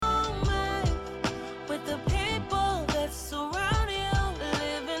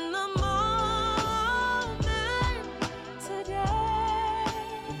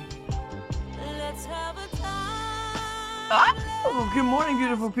Good morning,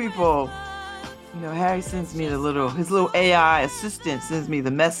 beautiful people. Harry sends me his little AI assistant sends me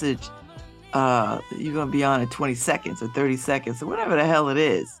the message, you're gonna be on in 20 seconds or 30 seconds or whatever the hell it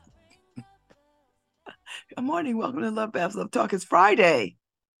is. Good morning, welcome to LoveBabz LoveTalk. It's Friday.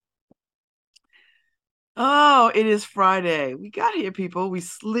 Oh, it is Friday. We got here, people. We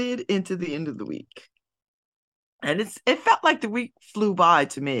slid into the end of the week. And it felt like the week flew by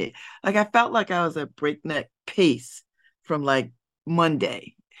to me. Like I felt like I was at breakneck pace from like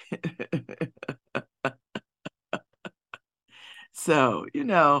Monday. So,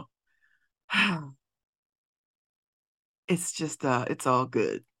 it's just it's all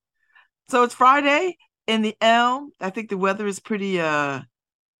good. So it's Friday in the Elm. I think the weather is pretty damn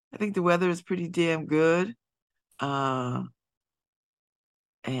good. Uh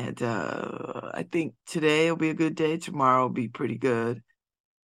and I think today will be a good day. Tomorrow will be pretty good.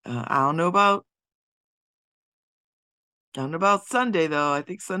 I don't know about Sunday though. I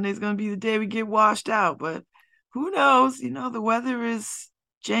think Sunday's gonna be the day we get washed out, but who knows? The weather is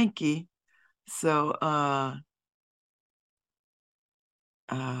janky. So uh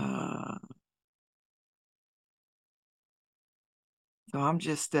so I'm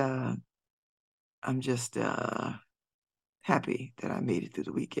just happy that I made it through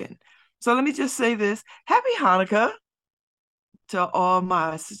the weekend. So let me just say this. Happy Hanukkah to all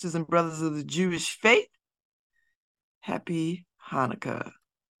my sisters and brothers of the Jewish faith. Happy Hanukkah.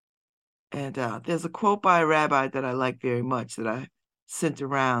 And there's a quote by a rabbi that I like very much that I sent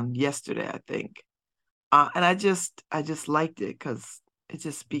around yesterday, I think. And I just liked it because it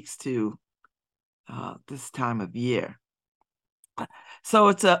just speaks to this time of year. So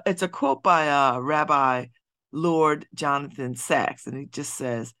it's a quote by Rabbi Lord Jonathan Sacks, and it just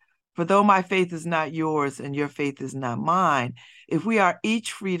says, "For though my faith is not yours and your faith is not mine, if we are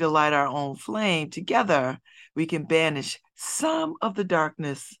each free to light our own flame together, we can banish some of the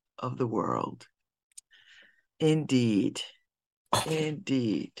darkness of the world." Indeed,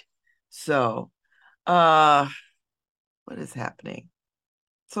 indeed. So, uh, what is happening?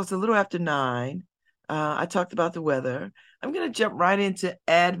 So it's a little after 9. I talked about the weather. I'm going to jump right into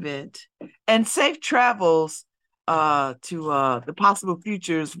Advent and safe travels to the Possible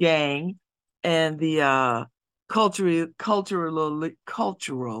Futures gang and the culturally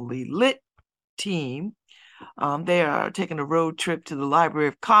lit team. They are taking a road trip to the Library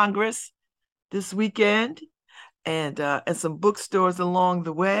of Congress this weekend and some bookstores along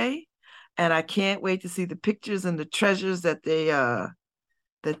the way. And I can't wait to see the pictures and the treasures that they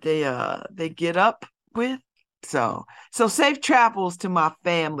get up with. So safe travels to my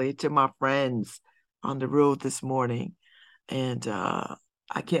family, to my friends on the road this morning. And I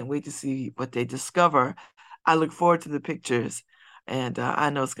can't wait to see what they discover. I look forward to the pictures, and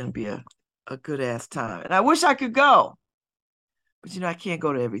I know it's going to be a good ass time. And I wish I could go, but I can't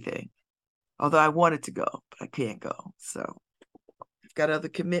go to everything. Although I wanted to go, but I can't go. So I've got other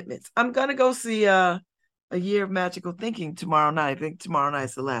commitments. I'm gonna go see A Year of Magical Thinking tomorrow night. I think tomorrow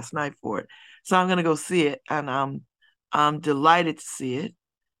night's the last night for it. So I'm gonna go see it, and I'm delighted to see it.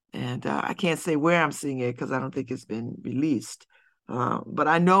 And I can't say where I'm seeing it because I don't think it's been released. But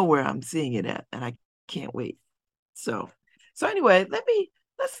I know where I'm seeing it at, and I can't wait. So so anyway,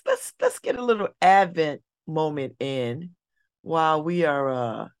 let's get a little Advent moment in while we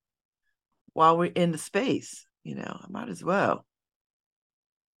are while we're in the space. I might as well.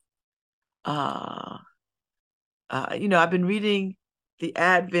 Uh I've been reading the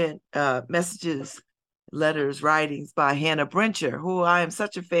Advent messages, letters, writings by Hannah Brencher, who I am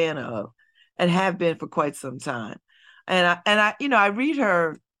such a fan of and have been for quite some time. I read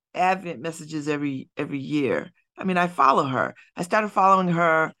her Advent messages every year. I mean, I follow her. I started following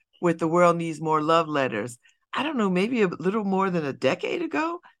her with The World Needs More Love Letters. I don't know, maybe a little more than a decade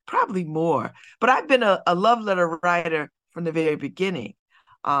ago, probably more. But I've been a love letter writer from the very beginning.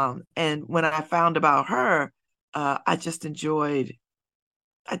 And when I found about her, I just enjoyed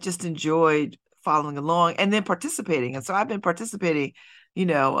following along and then participating. And so I've been participating,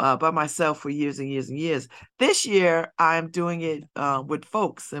 by myself for years and years and years. This year, I'm doing it with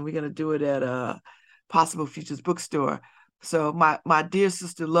folks, and we're going to do it at a Possible Futures bookstore. So my dear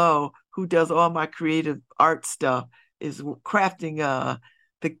sister Lo, who does all my creative art stuff, is crafting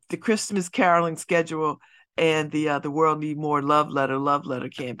the Christmas caroling schedule and the World Need More love letter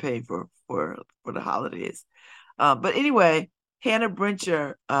campaign for the holidays. But anyway, Hannah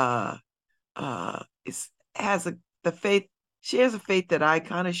Brencher is has the faith. She has a faith that I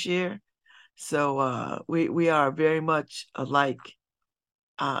kind of share. So we are very much alike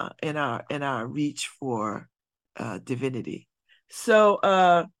in our reach for divinity.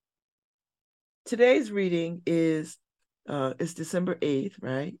 So today's reading is It's December 8th,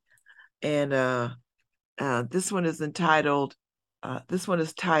 right? And this one is entitled,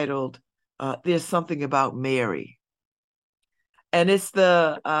 There's Something About Mary. And it's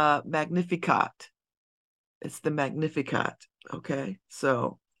the Magnificat. It's the Magnificat. Okay.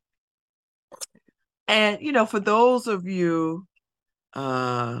 So, and for those of you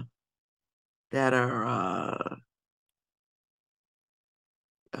that are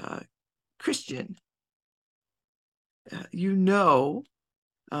Christian,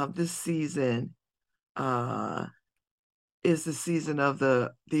 this season is the season of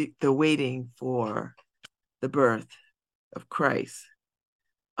the waiting for the birth of Christ.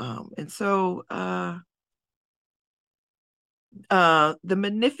 And so the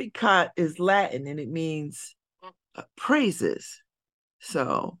Magnificat is Latin and it means praises.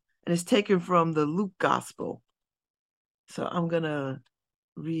 So, and it's taken from the Luke Gospel. So I'm gonna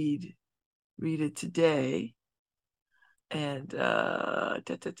read it today. And she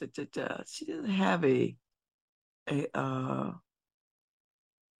doesn't have a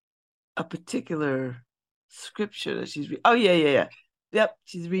particular scripture that she's reading. Oh yeah. Yep,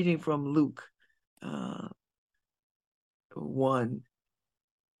 she's reading from Luke 1,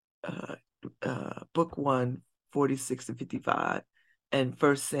 book 1, 46 to 55, and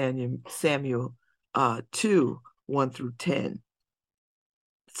First Samuel 2, 1 through 10.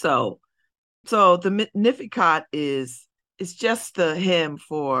 So the Magnificat is just the hymn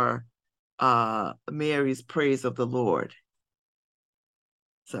for Mary's praise of the Lord.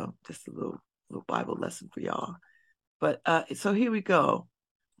 So just a little Bible lesson for y'all. But so here we go.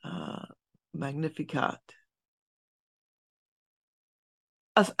 Magnificat.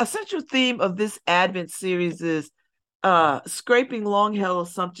 A central theme of this Advent series is scraping long-held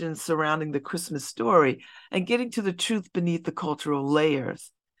assumptions surrounding the Christmas story and getting to the truth beneath the cultural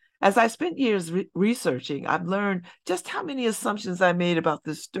layers. As I spent years researching, I've learned just how many assumptions I made about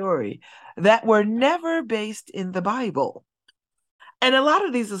this story that were never based in the Bible. And a lot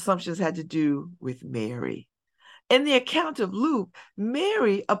of these assumptions had to do with Mary. In the account of Luke,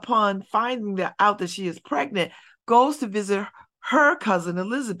 Mary, upon finding out that she is pregnant, goes to visit her cousin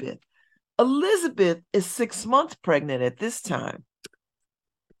Elizabeth. Elizabeth is 6 months pregnant at this time.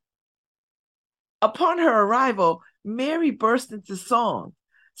 Upon her arrival, Mary burst into song.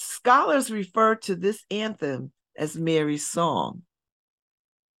 Scholars refer to this anthem as Mary's song.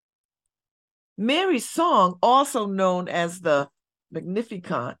 Mary's song, also known as the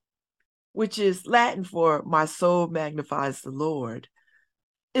Magnificat, which is Latin for "my soul magnifies the Lord,"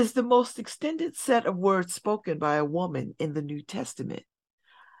 is the most extended set of words spoken by a woman in the New Testament.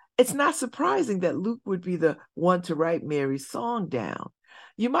 It's not surprising that Luke would be the one to write Mary's song down.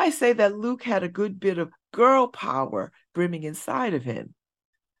 You might say that Luke had a good bit of girl power brimming inside of him.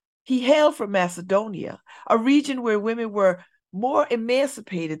 He hailed from Macedonia, a region where women were more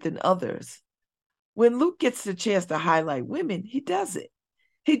emancipated than others. When Luke gets the chance to highlight women, he does it.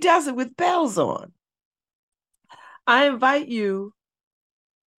 He does it with bells on. I invite you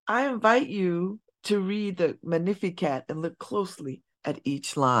to read the Magnificat and look closely at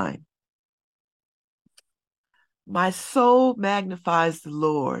each line. My soul magnifies the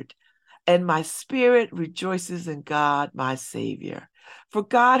Lord, and my spirit rejoices in God, my Savior. For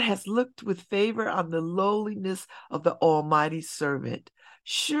God has looked with favor on the lowliness of the Almighty servant.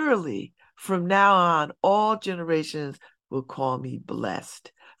 Surely, from now on, all generations will call me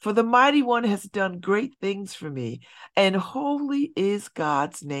blessed. For the Mighty One has done great things for me, and holy is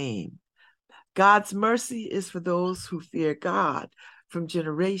God's name. God's mercy is for those who fear God from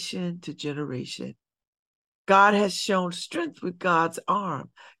generation to generation. God has shown strength with God's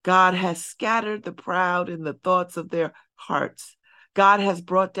arm. God has scattered the proud in the thoughts of their hearts. God has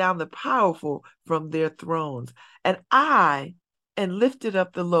brought down the powerful from their thrones, and lifted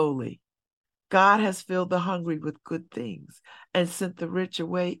up the lowly. God has filled the hungry with good things and sent the rich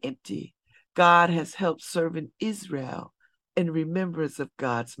away empty. God has helped servant Israel in remembrance of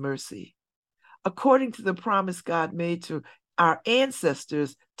God's mercy, according to the promise God made to our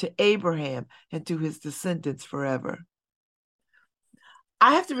ancestors, to Abraham and to his descendants forever.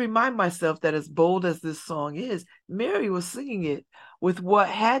 I have to remind myself that as bold as this song is, Mary was singing it with what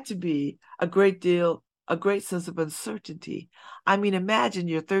had to be a great sense of uncertainty. I mean, imagine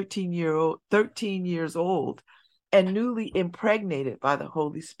you're 13 years old and newly impregnated by the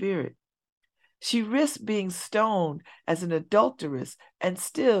Holy Spirit. She risked being stoned as an adulteress, and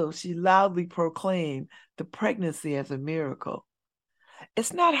still she loudly proclaimed the pregnancy as a miracle.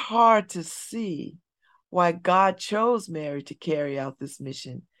 It's not hard to see why God chose Mary to carry out this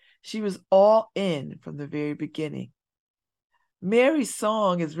mission. She was all in from the very beginning. Mary's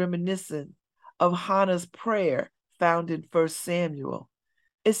song is reminiscent of Hannah's prayer found in 1 Samuel.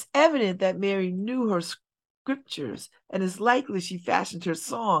 It's evident that Mary knew her scriptures, and it's likely she fashioned her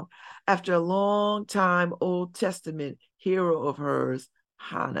song after a long-time Old Testament hero of hers,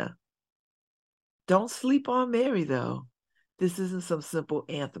 Hannah. Don't sleep on Mary, though. This isn't some simple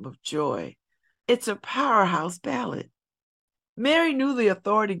anthem of joy. It's a powerhouse ballad. Mary knew the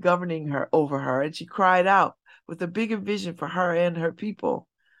authority governing her over her, and she cried out with a bigger vision for her and her people.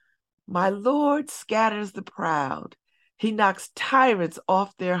 My Lord scatters the proud. He knocks tyrants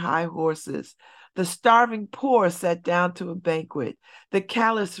off their high horses. The starving poor sat down to a banquet. The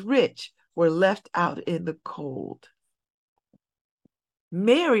callous rich were left out in the cold.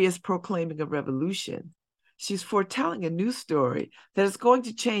 Mary is proclaiming a revolution. She's foretelling a new story that is going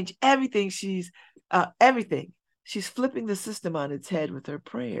to change everything. Everything. She's flipping the system on its head with her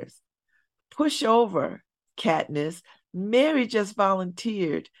prayers. Push over, Katniss. Mary just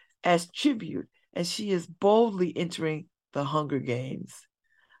volunteered as tribute, and she is boldly entering the Hunger Games,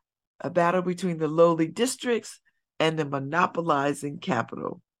 a battle between the lowly districts and the monopolizing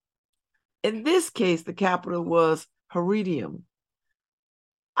capital. In this case, the capital was Herodium.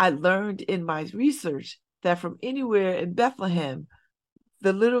 I learned in my research that from anywhere in Bethlehem,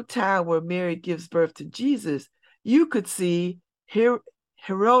 the little town where Mary gives birth to Jesus, you could see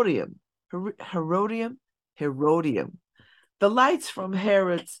Herodium. Herodium. The lights from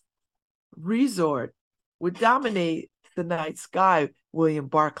Herod's resort would dominate the night sky, William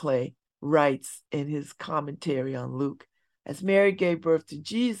Barclay writes in his commentary on Luke. As Mary gave birth to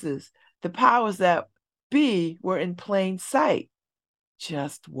Jesus, the powers that be were in plain sight.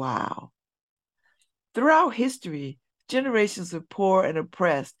 Just wow. Throughout history, generations of poor and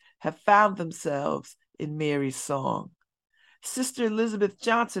oppressed have found themselves in Mary's song. Sister Elizabeth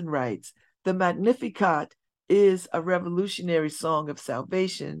Johnson writes, the Magnificat is a revolutionary song of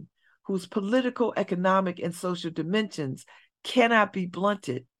salvation whose political, economic, and social dimensions cannot be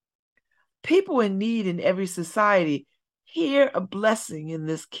blunted. People in need in every society hear a blessing in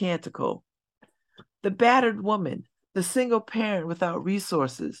this canticle. The battered woman, the single parent without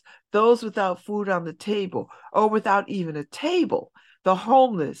resources, those without food on the table or without even a table, the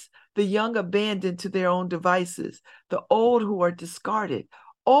homeless, the young abandoned to their own devices, the old who are discarded,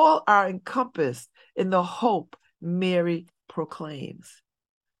 all are encompassed in the hope Mary proclaims.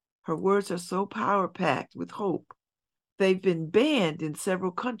 Her words are so power-packed with hope. They've been banned in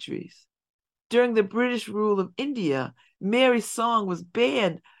several countries. During the British rule of India, Mary's song was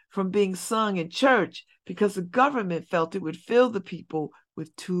banned from being sung in church because the government felt it would fill the people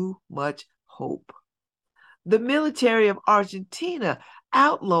with too much hope. The military of Argentina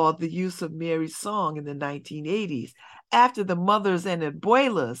outlawed the use of Mary's song in the 1980s after the mothers and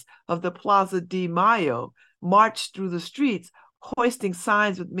abuelas of the Plaza de Mayo marched through the streets hoisting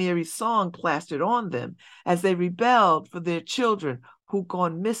signs with Mary's song plastered on them as they rebelled for their children who'd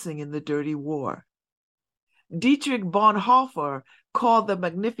gone missing in the dirty war. Dietrich Bonhoeffer called the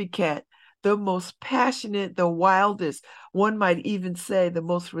Magnificat the most passionate, the wildest, one might even say the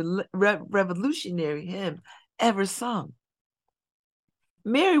most revolutionary hymn ever sung.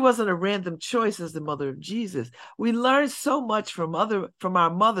 Mary wasn't a random choice as the mother of Jesus. We learn so much from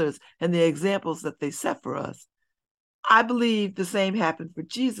our mothers and the examples that they set for us. I believe the same happened for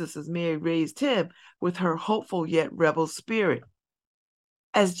Jesus as Mary raised him with her hopeful yet rebel spirit.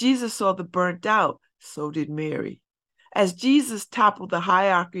 As Jesus saw the burnt out, so did Mary. As Jesus toppled the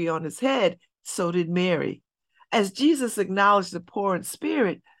hierarchy on his head, so did Mary. As Jesus acknowledged the poor in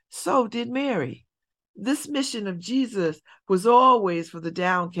spirit, so did Mary. This mission of Jesus was always for the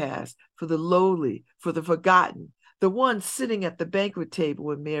downcast, for the lowly, for the forgotten, the ones sitting at the banquet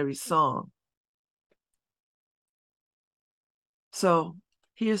table in Mary's song. So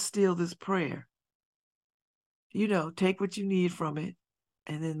here's still this prayer. Take what you need from it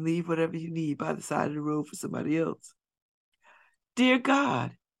and then leave whatever you need by the side of the road for somebody else. Dear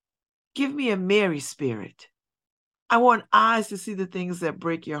God, give me a Mary spirit. I want eyes to see the things that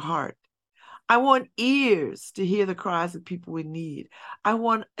break your heart. I want ears to hear the cries of people in need. I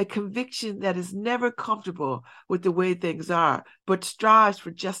want a conviction that is never comfortable with the way things are, but strives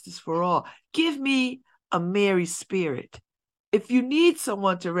for justice for all. Give me a Mary spirit. If you need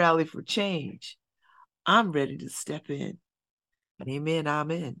someone to rally for change, I'm ready to step in. Amen,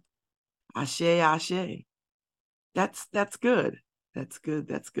 amen. Ashe, ashe. That's good. That's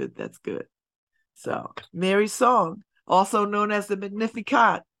good. So, Mary's song, also known as the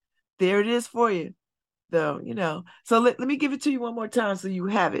Magnificat. There it is for you, though, So let me give it to you one more time so you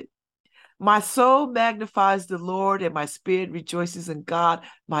have it. My soul magnifies the Lord, and my spirit rejoices in God,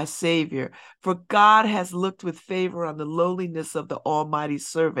 my Savior. For God has looked with favor on the lowliness of the Almighty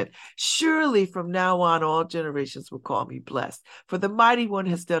servant. Surely from now on, all generations will call me blessed. For the Mighty One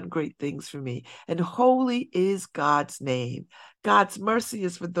has done great things for me, and holy is God's name. God's mercy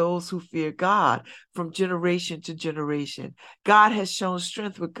is for those who fear God from generation to generation. God has shown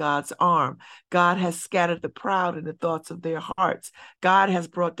strength with God's arm. God has scattered the proud in the thoughts of their hearts. God has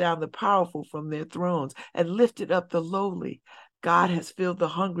brought down the powerful from their thrones and lifted up the lowly. God has filled the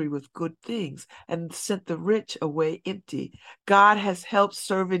hungry with good things and sent the rich away empty. God has helped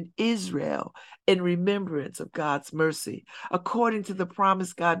servant Israel in remembrance of God's mercy, according to the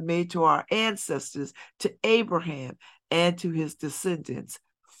promise God made to our ancestors, to Abraham and to his descendants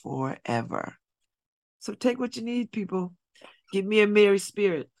forever. So take what you need, people. Give me a merry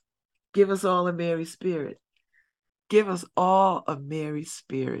spirit. Give us all a merry spirit. Give us all a merry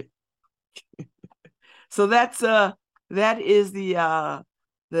spirit. So that is the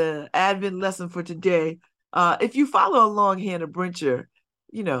Advent lesson for today. If you follow along Hannah Brincher,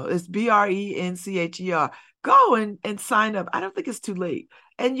 it's BRENCHER. Go and sign up. I don't think it's too late.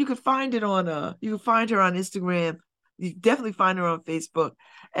 And you can find her on Instagram. You definitely find her on Facebook.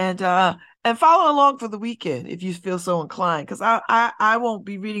 And follow along for the weekend if you feel so inclined. Because I won't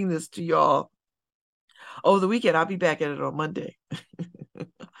be reading this to y'all over the weekend. I'll be back at it on Monday.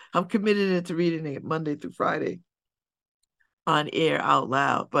 I'm committed to reading it Monday through Friday on air out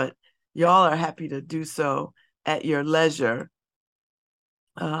loud, but y'all are happy to do so at your leisure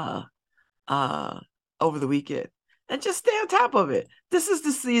over the weekend. And just stay on top of it. This is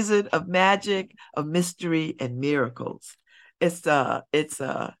the season of magic, of mystery, and miracles. It's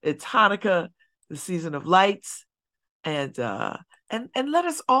Hanukkah, the season of lights, and let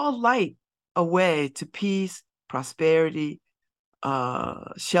us all light a way to peace, prosperity,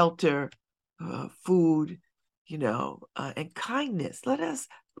 shelter, food, and kindness.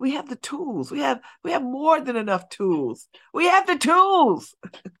 We have the tools. We have more than enough tools. We have the tools.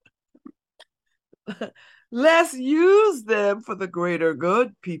 Let's use them for the greater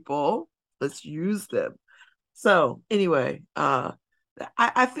good, people. Let's use them. So anyway, I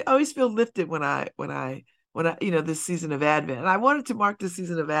always feel lifted when I this season of Advent, and I wanted to mark this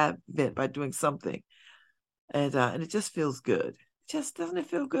season of Advent by doing something, and it just feels good. Just doesn't it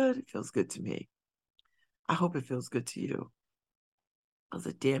feel good? It feels good to me. I hope it feels good to you. Because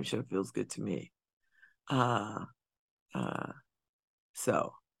it damn sure feels good to me.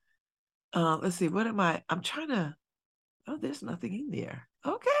 So let's see. What am I? I'm trying to. Oh, there's nothing in there.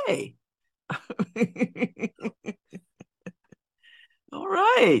 Okay. All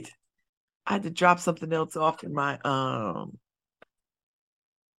right. I had to drop something else off in my let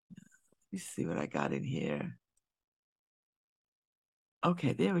me see what I got in here.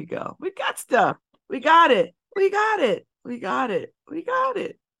 Okay, there we go. We got stuff. We got it. We got it. We got it. We got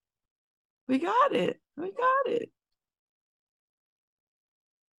it. We got it. We got it.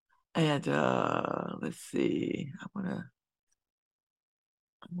 And let's see. I'm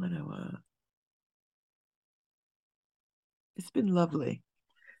gonna it's been lovely.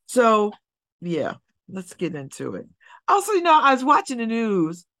 So yeah, let's get into it. Also, I was watching the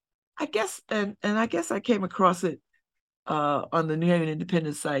news. I guess I guess I came across it on the New Haven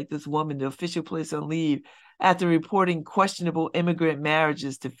Independent site, this woman, the official place on leave after reporting questionable immigrant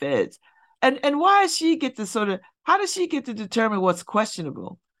marriages to feds. And why does she get to how does she get to determine what's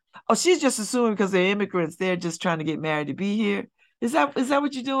questionable? Oh, she's just assuming because they're immigrants, they're just trying to get married to be here. Is that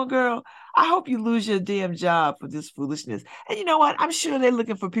what you're doing, girl? I hope you lose your damn job for this foolishness. And you know what? I'm sure they're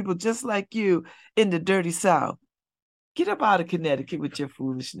looking for people just like you in the dirty South. Get up out of Connecticut with your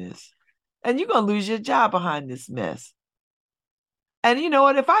foolishness. And you're going to lose your job behind this mess. And you know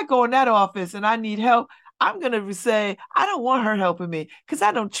what? If I go in that office and I need help, I'm going to say, I don't want her helping me because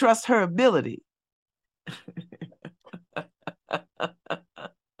I don't trust her ability.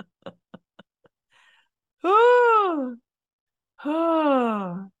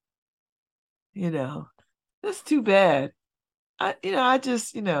 That's too bad. I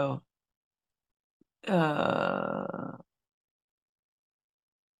just, uh,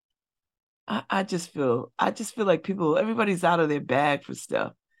 I just feel like everybody's out of their bag for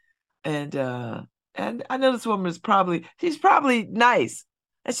stuff. And I know this woman she's probably nice.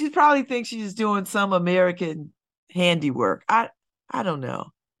 And she probably thinks she's doing some American handiwork. I don't know.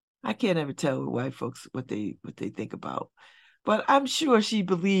 I can't ever tell with white folks what they think about. But I'm sure she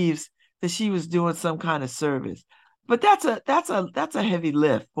believes that she was doing some kind of service. But that's a heavy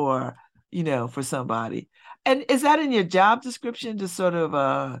lift for somebody. And is that in your job description to sort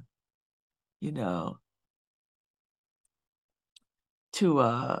of you know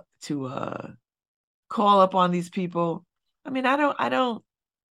to call up on these people. I mean, I don't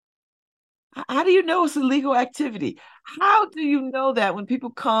how do you know it's illegal activity? How do you know that when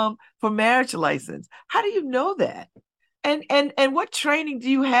people come for marriage license? How do you know that? And what training do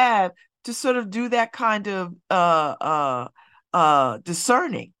you have to sort of do that kind of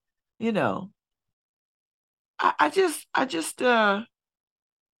discerning? You know, I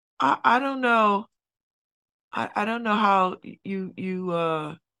don't know. I don't know how you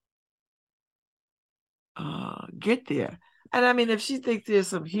get there. And I mean, if she thinks there's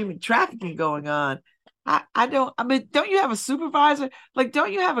some human trafficking going on, I don't, I mean, don't you have a supervisor? Like,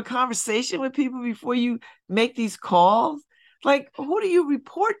 don't you have a conversation with people before you make these calls? Like, who do you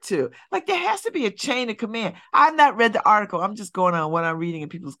report to? Like, there has to be a chain of command. I've not read the article. I'm just going on what I'm reading in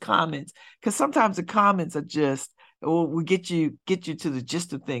people's comments because sometimes the comments are just, well, we get you to the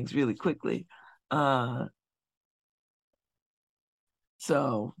gist of things really quickly. Uh,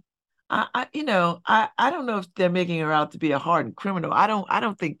 so I don't know if they're making her out to be a hardened criminal. I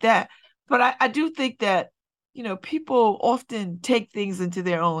don't think that. But I do think that, people often take things into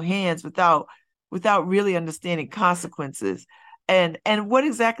their own hands without really understanding consequences. And what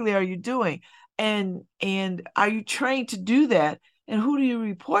exactly are you doing? And are you trained to do that? And who do you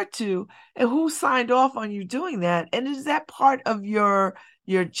report to? And who signed off on you doing that? And is that part of your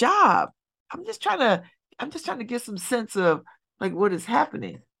job? I'm just trying to I'm just trying to get some sense of like what is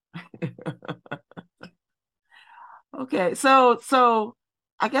happening. Okay, so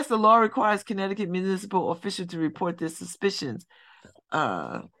I guess the law requires Connecticut municipal official to report their suspicions.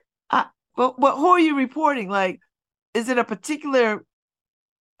 Uh, I, but who are you reporting? Like, is it a particular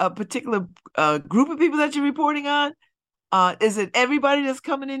group of people that you're reporting on? Is it everybody that's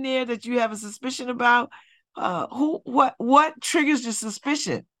coming in there that you have a suspicion about? What triggers your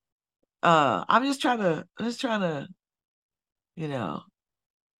suspicion? I'm just trying to, you know,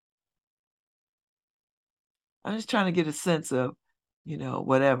 I'm just trying to get a sense of,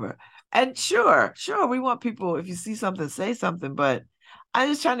 whatever. And sure, we want people, if you see something, say something, but I'm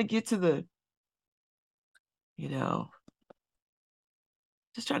just trying to get to you know,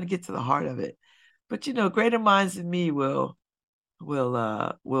 just trying to get to the heart of it. But greater minds than me will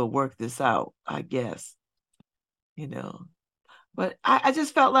work this out, I guess, you know. But I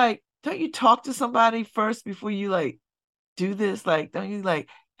just felt like, don't you talk to somebody first before you like do this? Like, don't you like,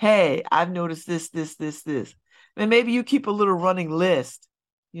 hey, I've noticed this. And maybe you keep a little running list,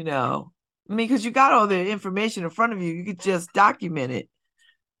 you know. I mean, because you got all the information in front of you, you could just document it.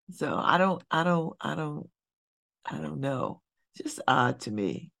 So I don't know. It's just odd to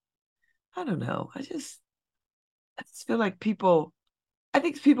me. I don't know. I just feel like I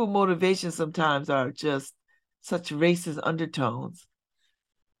think people motivations sometimes are just such racist undertones,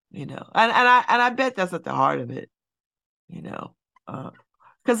 and I bet that's at the heart of it, you know.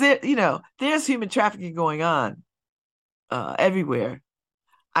 Because there's human trafficking going on everywhere.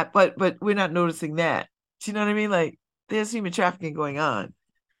 But we're not noticing that. Do you know what I mean? Like there's human trafficking going on.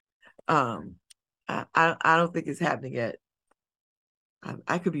 Um, I don't think it's happening yet.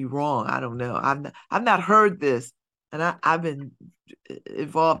 I could be wrong. I don't know. I've not heard this, and I've been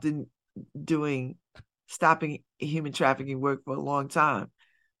involved in doing stopping human trafficking work for a long time.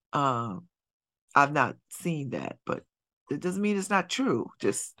 Um, I've not seen that, but it doesn't mean it's not true.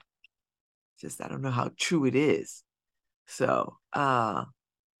 Just I don't know how true it is. So I'm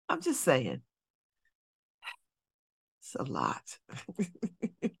just saying it's a lot.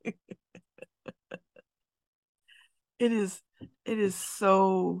 It is it is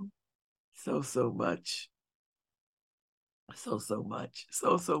so much. So much.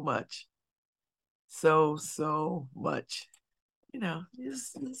 So much. So much.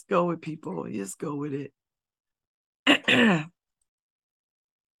 Just go with people. Just go with it.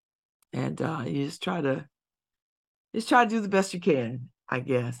 And you just try to do the best you can, I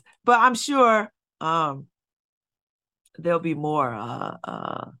guess. But I'm sure there'll be more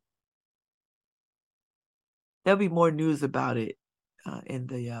there'll be more news about it in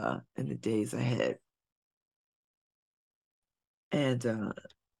the days ahead. And the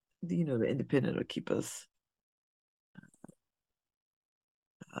Independent will keep us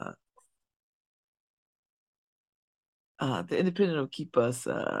uh, the Independent will keep us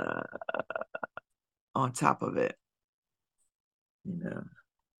on top of it, you know.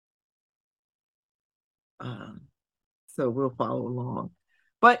 Um, so we'll follow along.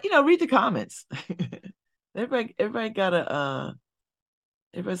 But read the comments. Everybody's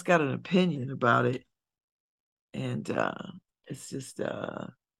got an opinion about it, and it's just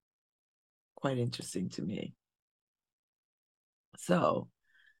quite interesting to me. So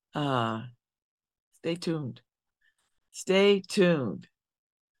uh stay tuned. Stay tuned.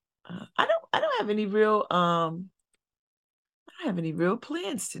 I don't have any real I don't have any real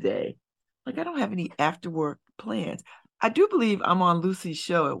plans today. Like I don't have any after work plans. I do believe I'm on Lucy's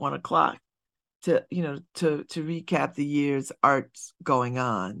show at 1 o'clock to recap the year's arts going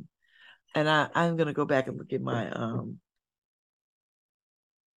on. And I'm gonna go back and look at my I'm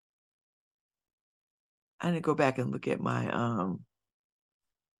gonna go back and look at my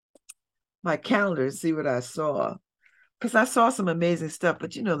calendar and see what I saw. Because I saw some amazing stuff,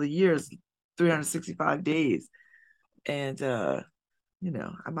 but the year is 365 days. And I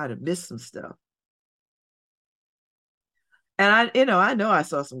might have missed some stuff. And I know I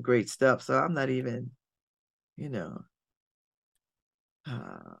saw some great stuff, so I'm not even, you know,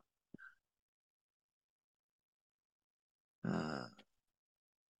 uh, uh,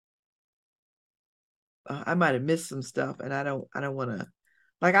 I might have missed some stuff, and I don't want to.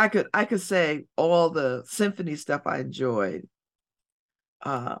 Like I could say all the symphony stuff I enjoyed.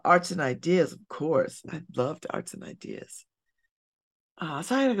 Arts and ideas, of course. I loved arts and ideas. So I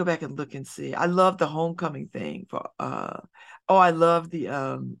gotta go back and look and see. I love the homecoming thing for oh, I love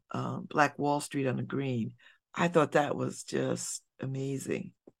the Black Wall Street on the Green. I thought that was just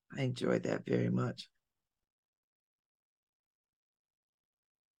amazing. I enjoyed that very much.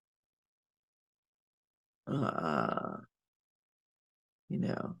 Uh, you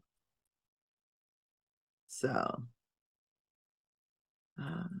know, so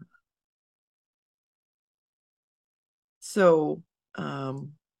uh, so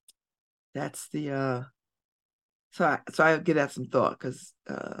um that's the so I give that some thought because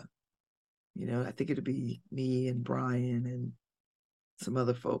I think it'll be me and Brian and some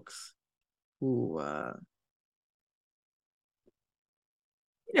other folks who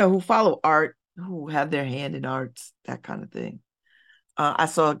who follow art, who have their hand in arts, that kind of thing. I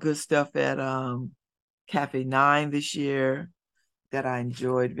saw good stuff at Cafe 9 this year that I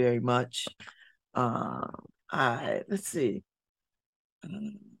enjoyed very much. I let's see.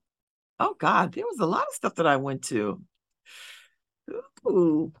 Um, oh God, there was a lot of stuff that I went to.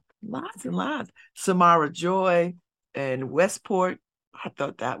 Ooh, lots and lots. Samara Joy and Westport. I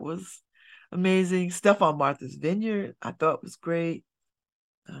thought that was amazing. Stuff on Martha's Vineyard, I thought was great.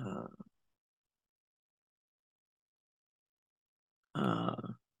 Uh, uh,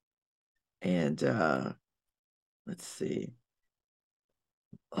 and let's see.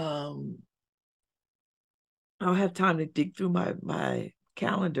 Um, I'll have time to dig through my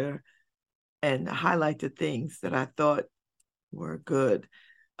calendar and highlight the things that I thought were good.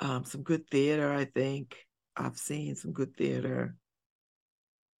 Some good theater, I think. I've seen some good theater.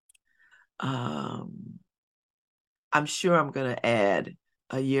 Um, I'm sure I'm gonna add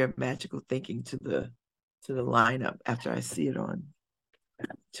a year of magical thinking to the lineup after I see it on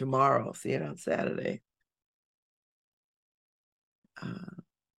tomorrow, see it on Saturday. Uh,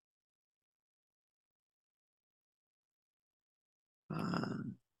 uh,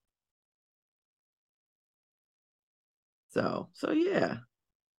 so yeah.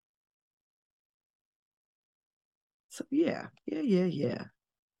 So yeah, yeah, yeah, yeah.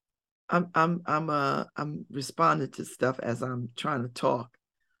 I'm responding to stuff as I'm trying to talk,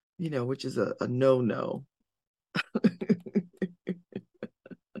 which is a no-no.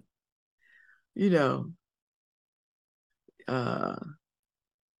 you know, uh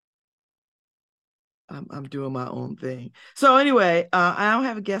I'm doing my own thing. So anyway, I don't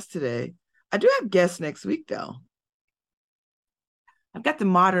have a guest today. I do have guests next week though. I've got the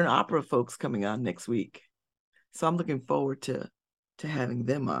modern opera folks coming on next week. So I'm looking forward to having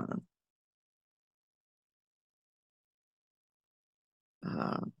them on.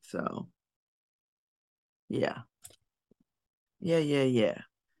 So yeah. Yeah, yeah, yeah.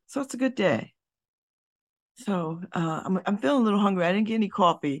 So it's a good day. So I'm feeling a little hungry. I didn't get any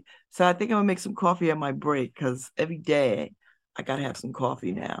coffee, so I think I'm gonna make some coffee at my break because every day I gotta have some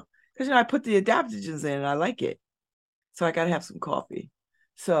coffee now. Because I put the adaptogens in and I like it, so I gotta have some coffee.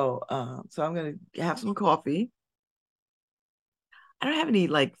 So I'm gonna have some coffee. I don't have any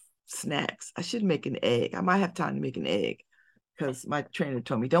like snacks. I should make an egg. I might have time to make an egg because my trainer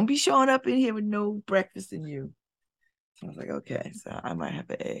told me don't be showing up in here with no breakfast in you. So I was like, okay, so I might have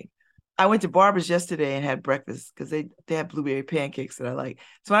an egg. I went to Barber's yesterday and had breakfast because they have blueberry pancakes that I like.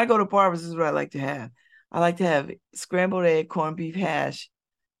 So when I go to Barber's, this is what I like to have. I like to have scrambled egg, corned beef hash,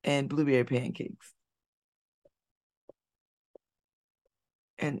 and blueberry pancakes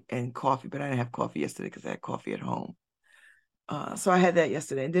and coffee. But I didn't have coffee yesterday because I had coffee at home. So I had that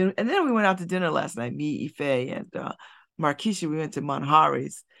yesterday, and then we went out to dinner last night. Me, Ife, and Marquisha. We went to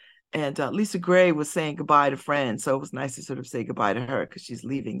Manhari's, and Lisa Gray was saying goodbye to friends, so it was nice to sort of say goodbye to her because she's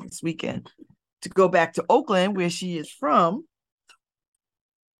leaving this weekend. to go back to Oakland, where she is from.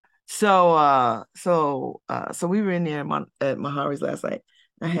 So we were in there at Mahari's last night.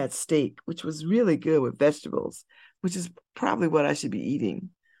 I had steak, which was really good with vegetables, which is probably what I should be eating.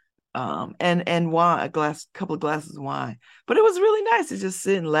 And wine, couple of glasses of wine. But it was really nice to just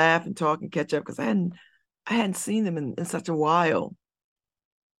sit and laugh and talk and catch up because I hadn't seen them in such a while.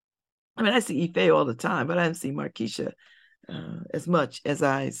 I mean, I see Ife all the time, but I haven't seen Markeisha as much as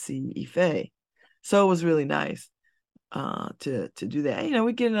I see Ife. So it was really nice to do that.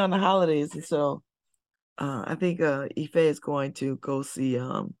 We're getting on the holidays, and so I think Ife is going to go see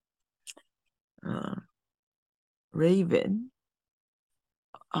uh, Raven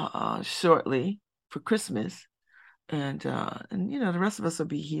shortly for Christmas, and the rest of us will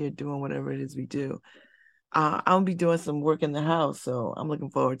be here doing whatever it is we do. I'll be doing some work in the house, so I'm looking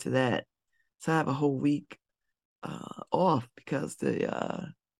forward to that. So I have a whole week off because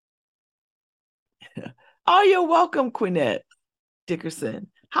oh, you're welcome, Quinette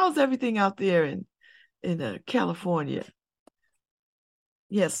Dickerson. How's everything out there in California?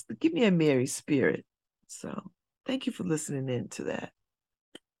 Yes, give me a merry spirit. So thank you for listening in to that.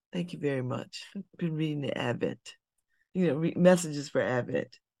 Thank you very much. I've been reading the Advent, messages for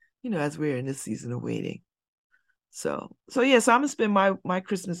Advent, as we're in this season of waiting. So yeah, so I'm gonna spend my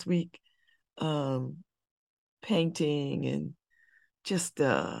Christmas week painting and just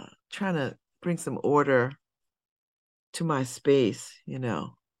trying to bring some order to my space,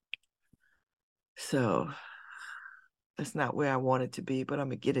 So that's not where I want it to be, but I'm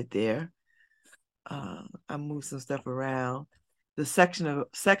gonna get it there. I moved some stuff around. The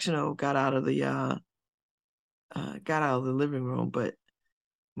sectional got out of the living room, but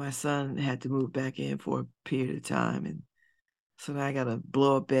my son had to move back in for a period of time, and so now I got a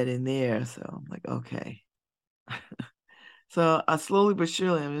blow up bed in there. So I'm like, okay. So I slowly but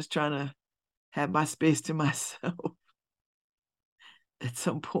surely, I'm just trying to have my space to myself at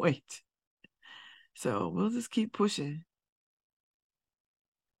some point. So we'll just keep pushing.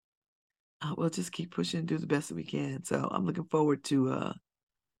 We'll just keep pushing and do the best that we can. So I'm looking forward to,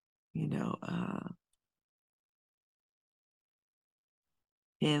 you know, uh,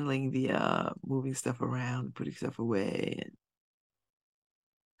 handling the moving stuff around, putting stuff away,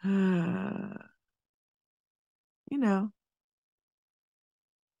 and you know.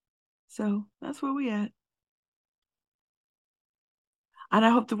 So that's where we at. And I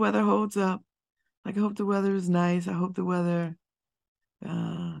hope the weather holds up. Like I hope the weather is nice. I hope the weather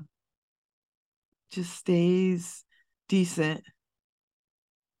uh just stays decent.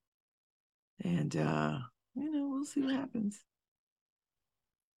 And we'll see what happens.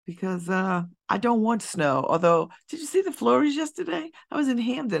 Because I don't want snow. Although, did you see the flurries yesterday? I was in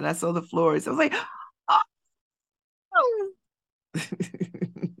Hamden. I saw the flurries. I was like, oh. I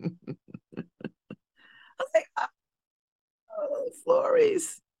was like, oh,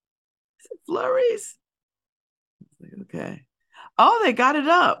 flurries. Flurries. Like, okay. Oh, they got it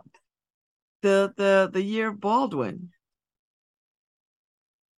up. The year of Baldwin.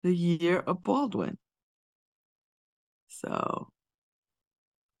 The year of Baldwin. So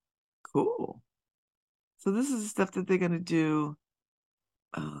cool. So this is the stuff that they're gonna do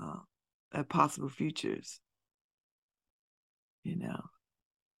uh at Possible Futures, you know.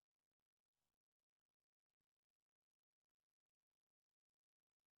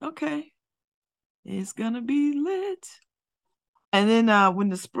 Okay. It's gonna be lit. And then when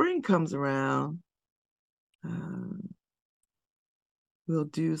the spring comes around, uh, we'll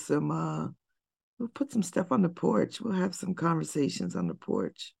do some we'll put some stuff on the porch. We'll have some conversations on the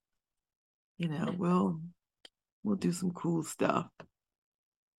porch. We'll do some cool stuff.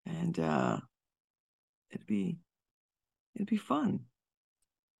 And it'd be it'd be fun.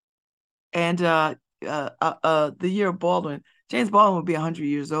 And the year of Baldwin, James Baldwin would be 100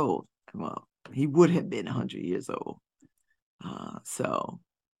 years old. Well, he would have been 100 years old. So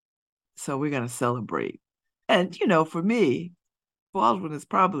we're gonna celebrate. And for me, Baldwin is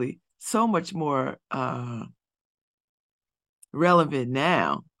probably so much more relevant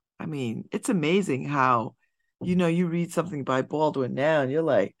now. I mean, it's amazing how you read something by Baldwin now and you're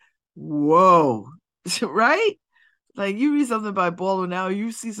like, whoa, right? Like you read something by Baldwin now,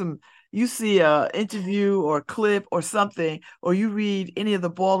 you see a interview or a clip or something, or you read any of the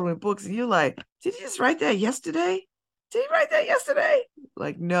Baldwin books and you're like, did he just write that yesterday? Did he write that yesterday?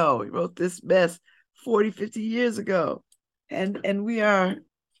 Like, no, he wrote this mess 40, 50 years ago. And we are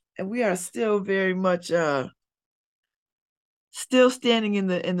still very much still standing in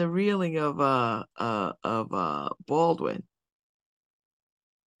the reeling of Baldwin.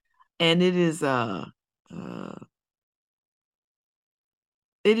 And it is uh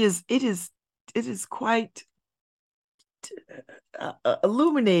it is quite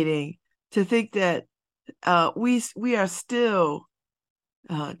illuminating to think that we are still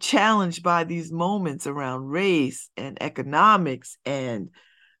challenged by these moments around race and economics and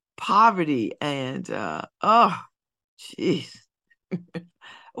poverty and oh, jeez,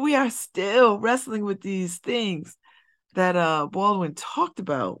 we are still wrestling with these things that Baldwin talked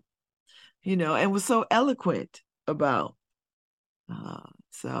about, and was so eloquent about.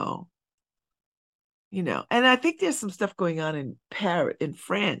 So, and I think there's some stuff going on in Paris, in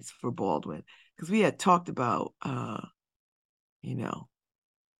France for Baldwin, because we had talked about, you know,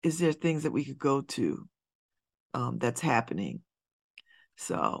 is there things that we could go to that's happening?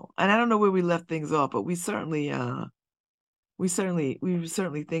 So, and I don't know where we left things off, but we were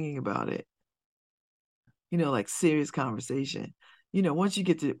certainly thinking about it, like serious conversation. Once you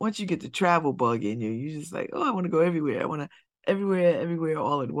get the travel bug in you, you're just like, oh, I want to go everywhere. I want to everywhere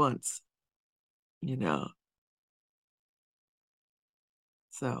all at once, you know.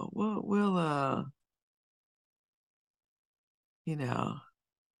 So we'll you know,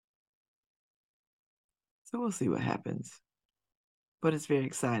 so we'll see what happens. But it's very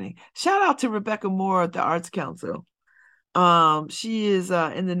exciting. Shout out to Rebecca Moore at the Arts Council. She is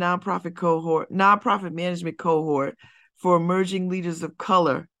in the nonprofit management cohort for Emerging Leaders of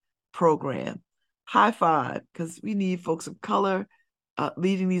Color program. High five, because we need folks of color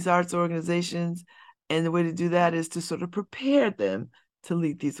leading these arts organizations. And the way to do that is to sort of prepare them to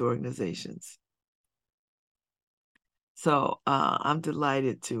lead these organizations. So I'm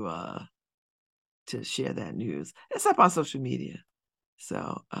delighted to share that news. It's up on social media.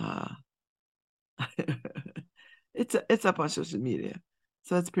 So it's up on social media.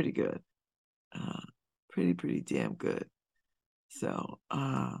 So it's pretty good. Pretty damn good. So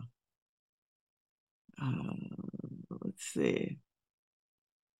let's see.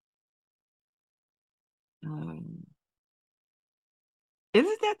 Is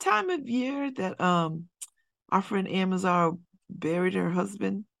it that time of year that our friend Amazon buried her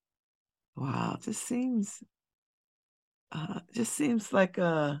husband? Wow, just seems like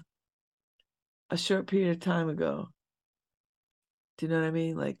a short period of time ago. Do you know what I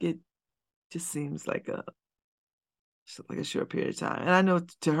mean? Like it just seems like a short period of time. And I know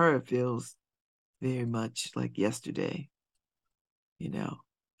to her it feels very much like yesterday,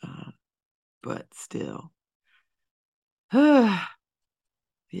 but still.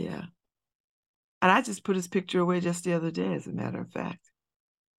 Yeah. And I just put his picture away just the other day, as a matter of fact,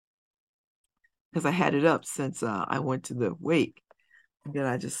 because I had it up since I went to the wake. And then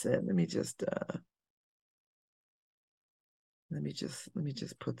I just said, let me just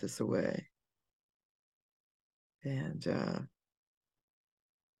put this away. And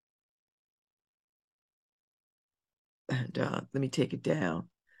let me take it down.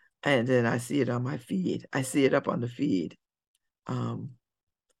 And then I see it on my feed. I see it up on the feed. A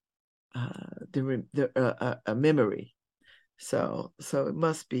memory. So it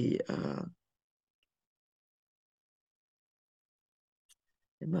must be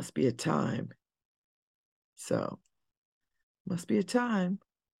a time. So must be a time.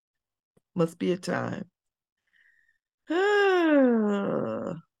 Must be a time.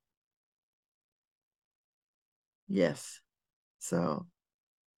 Yes. So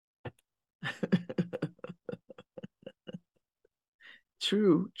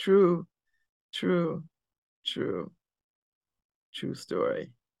true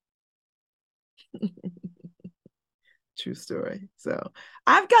story. True story. So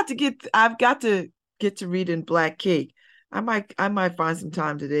I've got to get to reading Black Cake. I might find some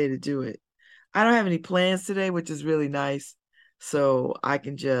time today to do it. I don't have any plans today, which is really nice. So I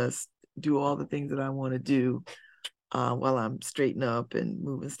can just do all the things that I want to do while I'm straightening up and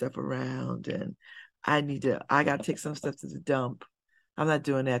moving stuff around. And I got to take some stuff to the dump. I'm not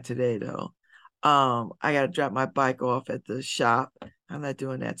doing that today though. I got to drop my bike off at the shop. I'm not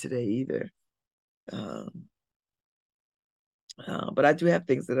doing that today either. But I do have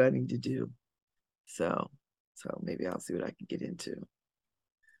things that I need to do. So maybe I'll see what I can get into.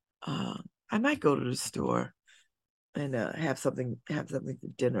 I might go to the store and have something for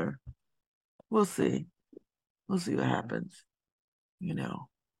dinner. We'll see. We'll see what happens.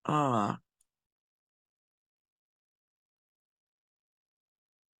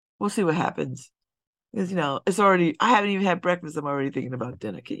 We'll see what happens. Because it's already, I haven't even had breakfast. I'm already thinking about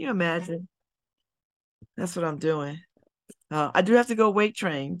dinner. Can you imagine? That's what I'm doing. I do have to go weight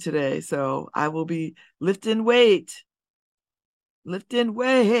train today, so I will be lifting weight. And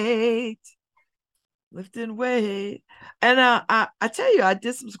I tell you, I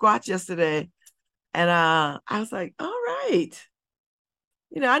did some squats yesterday, and I was like, all right,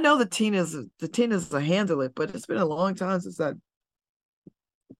 I know the Tinas will handle it, but it's been a long time since I've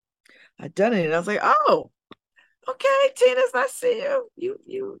done it. And I was like, oh, okay, Tina's, I see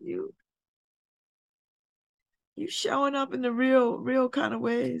you. You showing up in the real kind of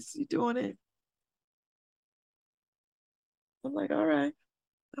ways. You doing it. I'm like, all right,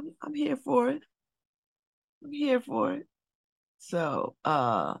 I'm here for it. I'm here for it. So,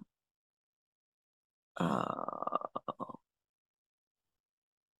 uh,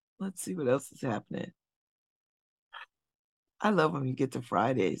 let's see what else is happening. I love when you get to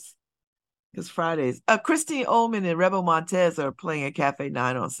Fridays. Because Fridays, Christine Ohlman and Rebel Montez are playing at Cafe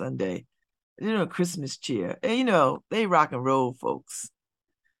 9 on Sunday. Christmas cheer. And they rock and roll folks.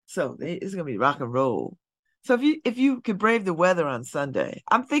 So it's gonna be rock and roll. So if you could brave the weather on Sunday,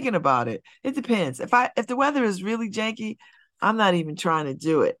 I'm thinking about it. It depends. If the weather is really janky, I'm not even trying to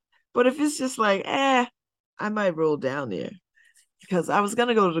do it. But if it's just like, I might roll down there because I was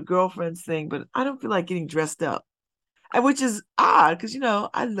gonna go to the girlfriend's thing, but I don't feel like getting dressed up. Which is odd because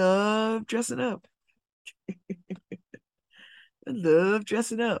I love dressing up. I love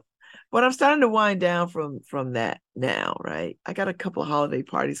dressing up. But I'm starting to wind down from that now, right? I got a couple of holiday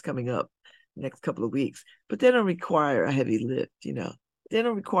parties coming up next couple of weeks, but they don't require a heavy lift. They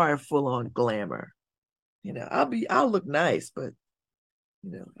don't require full on glamour. I'll look nice, but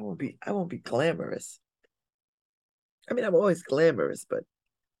I won't be glamorous. I mean, I'm always glamorous, but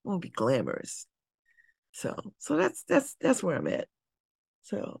I won't be glamorous. So that's where I'm at.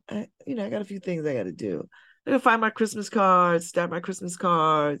 So I got a few things I got to do. I got to find my Christmas cards, start my Christmas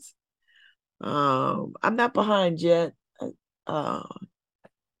cards. I'm not behind yet. Uh,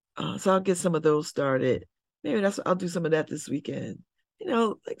 so I'll get some of those started. Maybe I'll do some of that this weekend.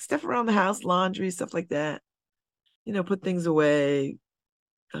 Like stuff around the house, laundry, stuff like that. Put things away.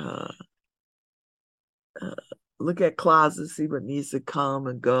 Uh, uh, Look at closets, see what needs to come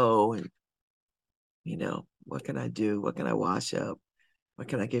and go, and what can I do? What can I wash up? What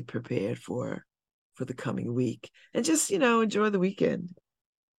can I get prepared for the coming week? And just enjoy the weekend.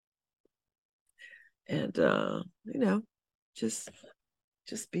 And just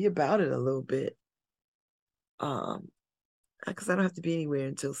just be about it a little bit. Because I don't have to be anywhere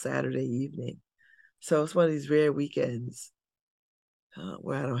until Saturday evening. So it's one of these rare weekends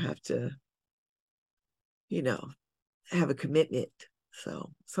where I don't have to, you know, have a commitment.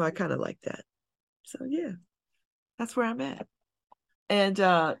 So I kind of like that. So yeah, that's where I'm at. And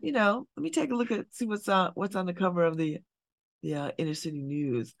let me take a look at see what's on the cover of the inner city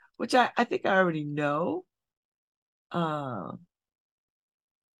news, which I think I already know. Uh,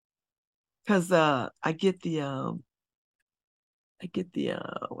 because I get the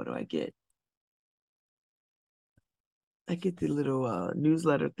what do I get? I get the little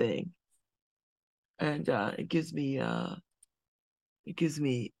newsletter thing, and it gives me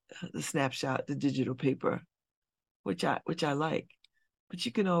the snapshot, the digital paper, which I like. But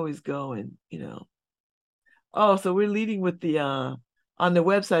you can always go and Oh, so we're leading with the on the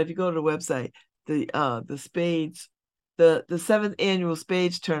website. If you go to the website, the spades, the seventh annual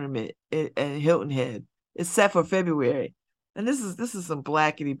spades tournament in Hilton Head is set for February, and this is some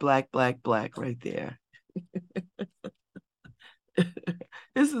blackety black black black right there.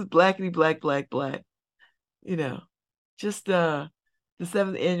 This is blackety black black black. You know, just the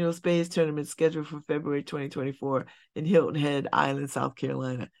seventh annual spades tournament scheduled for February 2024 in Hilton Head Island, South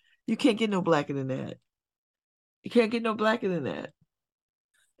Carolina. You can't get no blacker than that. You can't get no blacker than that.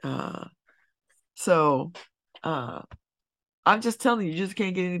 Uh, so uh, I'm just telling you, you just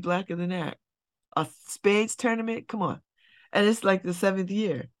can't get any blacker than that. A spades tournament, come on. And it's like the seventh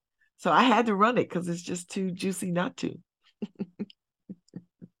year. So I had to run it because it's just too juicy not to.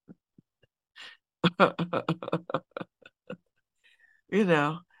 you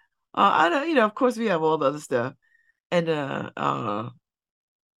know, I don't, of course we have all the other stuff. And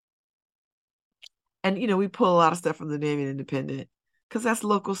we pull a lot of stuff from the New Haven Independent because that's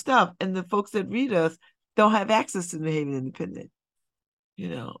local stuff. And the folks that read us don't have access to the New Haven Independent, you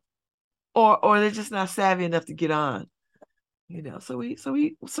know, or they're just not savvy enough to get on. So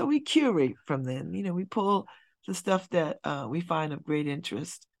we curate from them. We pull the stuff that we find of great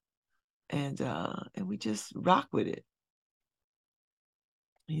interest, and we just rock with it.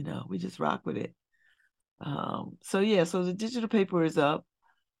 We just rock with it. So yeah, so the digital paper is up.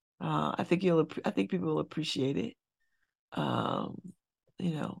 I think people will appreciate it. Um,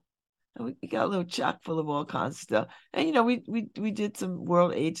 you know, and we got a little chock full of all kinds of stuff. And we did some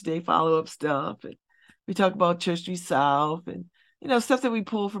World AIDS Day follow-up stuff, and we talk about Church Street South, and stuff that we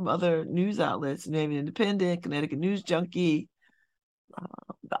pull from other news outlets, New Haven Independent, Connecticut News Junkie,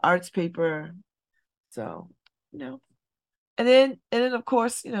 the arts paper. So, you know, And then of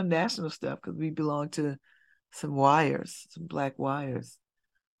course, national stuff because we belong to some wires, some black wires,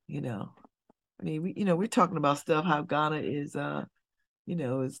 you know. I mean, we're talking about stuff how Ghana is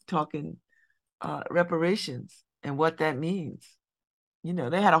talking reparations and what that means.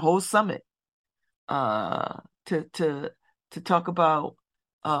 They had a whole summit uh to to to talk about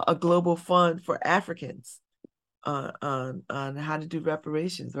a global fund for Africans on how to do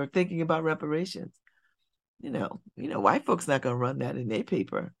reparations or thinking about reparations. White folks not gonna run that in their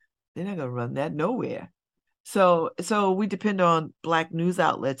paper. They're not gonna run that nowhere. So we depend on black news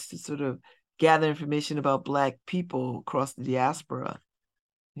outlets to sort of gather information about black people across the diaspora,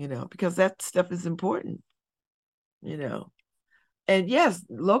 because that stuff is important, you know. And yes,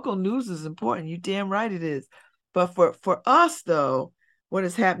 local news is important. You damn right it is. But for us though, what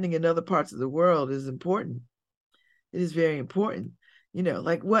is happening in other parts of the world is important. It is very important.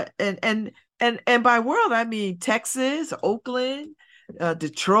 Like what and by world I mean Texas, Oakland,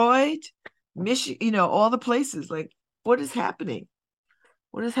 Detroit, Michigan, all the places. Like what is happening?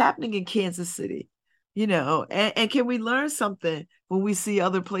 What is happening in Kansas City? And can we learn something when we see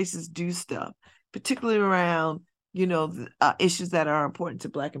other places do stuff, particularly around, issues that are important to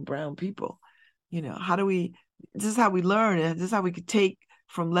Black and brown people? How do we, this is how we learn, and this is how we could take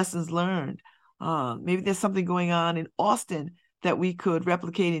from lessons learned. Maybe there's something going on in Austin that we could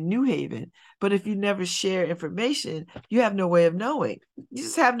replicate in New Haven. But if you never share information, you have no way of knowing. You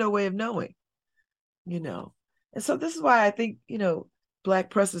just have no way of knowing, you know. And so this is why I think,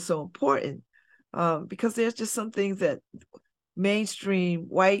 Black press is so important, because there's just some things that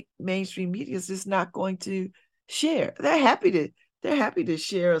white mainstream media is just not going to share. They're happy to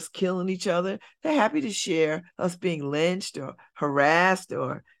share us killing each other. They're happy to share us being lynched or harassed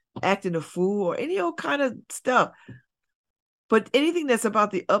or acting a fool or any old kind of stuff. But anything that's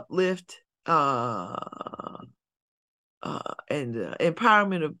about the uplift and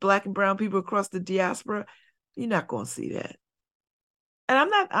empowerment of Black and brown people across the diaspora, you're not going to see that. And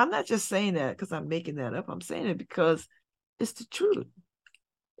I'm not just saying that because I'm making that up. I'm saying it because it's the truth.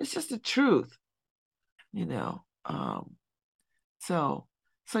 It's just the truth, you know. So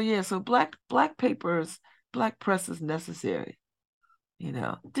yeah, so black papers, black press is necessary. Did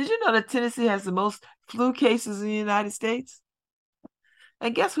you know that Tennessee has the most flu cases in the United States?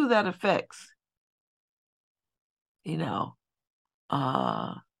 And guess who that affects? You know,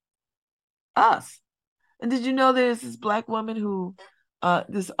 uh, us. And did you know there's this black woman who,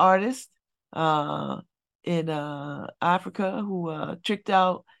 this artist, in Africa who tricked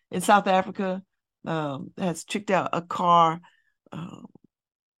out in South Africa, has tricked out a car um,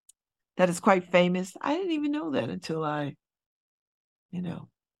 that is quite famous. I didn't even know that until I, you know,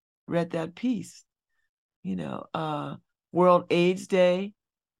 read that piece. You know, uh, World AIDS Day.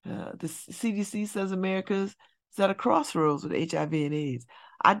 The CDC says America's is at a crossroads with HIV and AIDS.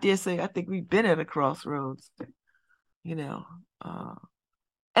 I dare say I think we've been at a crossroads. You know, uh,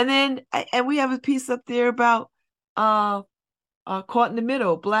 and we have a piece up there about uh, caught in the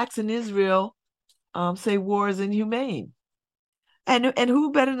middle. Blacks in Israel say war is inhumane, and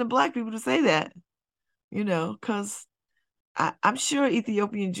who better than black people to say that? Because I'm sure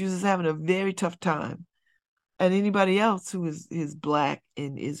Ethiopian Jews is having a very tough time, and anybody else who is black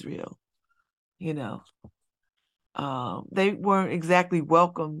in Israel, you know, they weren't exactly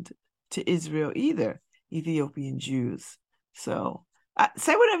welcomed to Israel either, Ethiopian Jews. So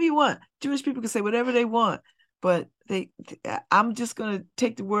say whatever you want. Jewish people can say whatever they want, but I'm just going to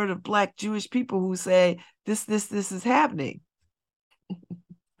take the word of black Jewish people who say this is happening.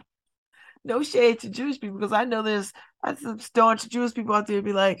 No shade to Jewish people because I know there's some staunch Jewish people out there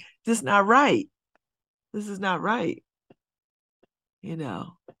be like, this is not right. This is not right. You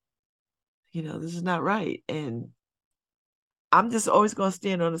know, this is not right. And I'm just always going to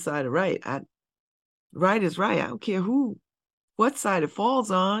stand on the side of right. Right is right. I don't care what side it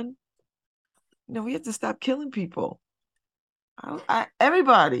falls on. We have to stop killing people.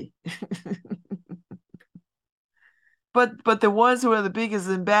 Everybody. But the ones who are the biggest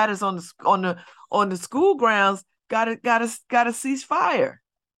and baddest on the school grounds gotta cease fire.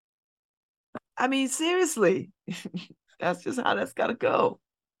 I mean, seriously, that's just how that's gotta go.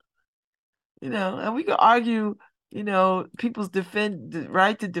 And we could argue, people's the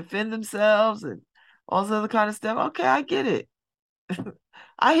right to defend themselves and all this other kind of stuff. Okay, I get it.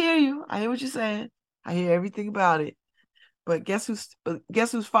 I hear you. I hear what you're saying. I hear everything about it. But guess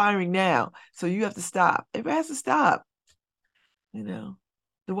who's firing now? So you have to stop. Everybody has to stop. The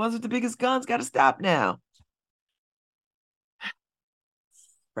ones with the biggest guns got to stop now.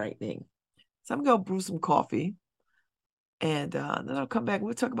 Frightening. So I'm gonna go brew some coffee, and then I'll come back and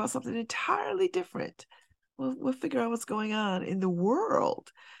we'll talk about something entirely different. we'll figure out what's going on in the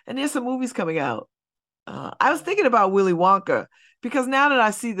world. And there's some movies coming out. I was thinking about Willy Wonka because now that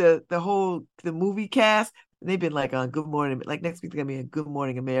I see the movie cast, they've been like on Good Morning, like next week they're gonna be in Good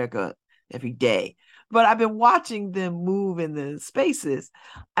Morning America every day. But I've been watching them move in the spaces,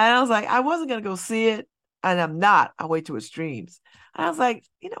 and I was like, I wasn't gonna go see it, and I'm not. I'll wait till it streams. And I was like,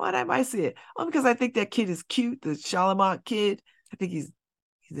 you know what, I might see it. Only because I think that kid is cute, the Charlemont kid. I think he's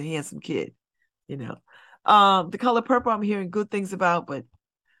a handsome kid, you know. The Color Purple, I'm hearing good things about, but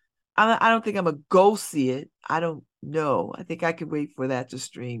I don't think I'm gonna go see it. I don't know. I think I could wait for that to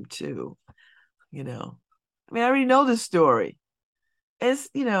stream too. You know, I mean, I already know the story. It's,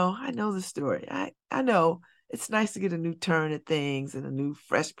 you know, I know the story. I know it's nice to get a new turn at things and a new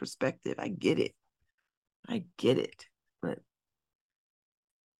fresh perspective. I get it. But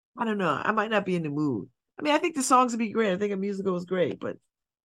I don't know. I might not be in the mood. I mean, I think the songs would be great. I think a musical is great, but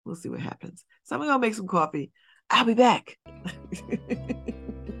we'll see what happens. So I'm gonna make some coffee. I'll be back.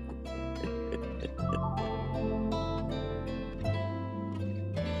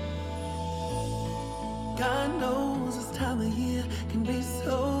 God knows this time of year can be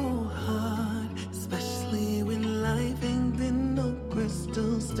so hard, especially when life ain't been no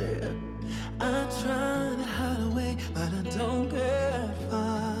crystal stair. I try to hide away, but I don't get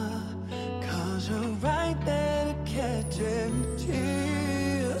far, 'cause you're right there to catch every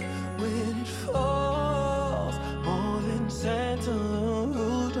tear when it falls, more than Santa or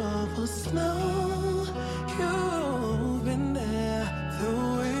Rudolph or snow. You've been there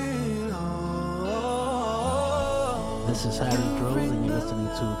through it all. This is Harry Drove, and you're listening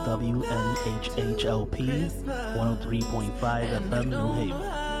to WNHHLP 103.5 FM New Haven.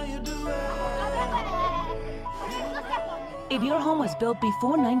 If your home was built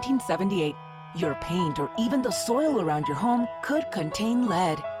before 1978, your paint or even the soil around your home could contain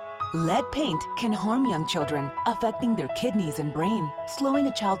lead. Lead paint can harm young children, affecting their kidneys and brain, slowing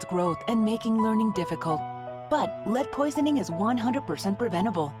a child's growth and making learning difficult. But lead poisoning is 100%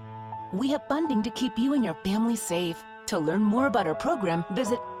 preventable. We have funding to keep you and your family safe. To learn more about our program,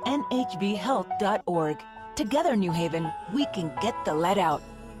 visit nhbhealth.org. Together, New Haven, we can get the lead out.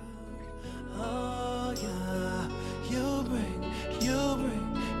 Oh yeah, you bring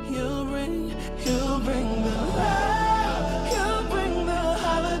the love, you bring the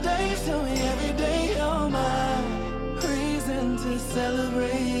holidays to me every day. You're my reason to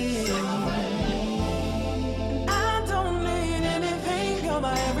celebrate. I don't need anything, you're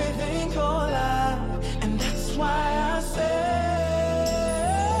my everything for life, and that's why I say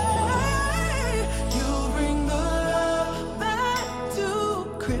you bring the love back to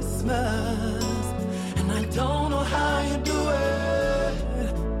Christmas, and I don't know how you do it.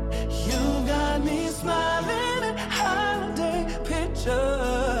 You got me smiling at holiday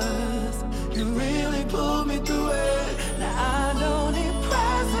pictures. You really pulled me through it. Now I don't need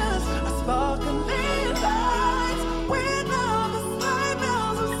presents or sparkling lights. Without the sleigh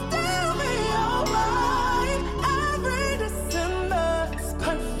bells will still be alright. Every December is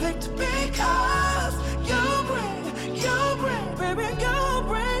perfect because you bring, baby, you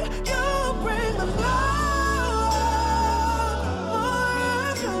bring the love.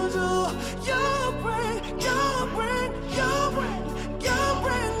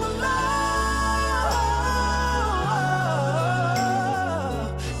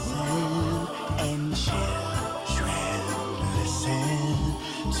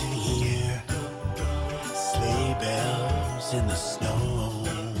 In the snow,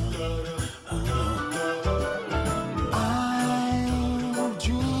 I'm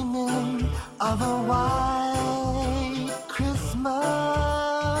dreaming of a white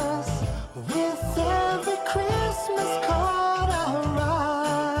Christmas with every Christmas card I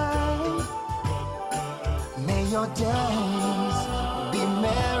write. May your days be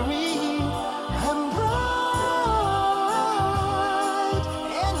merry and bright,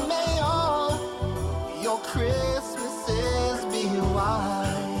 and may all your Christmases be white.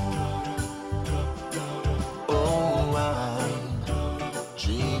 Oh, I'm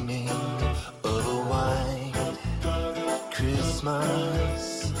dreaming of a white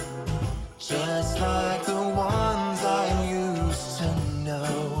Christmas, just like the ones I used to know,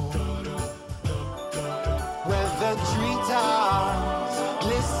 where the treetops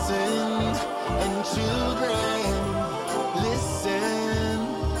glistened and children listen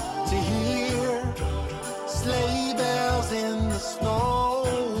to hear sleigh bells in the snow.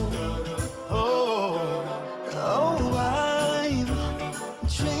 Oh, I'm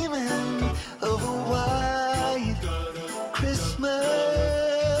dreaming of a white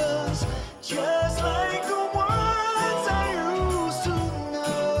Christmas, just like the one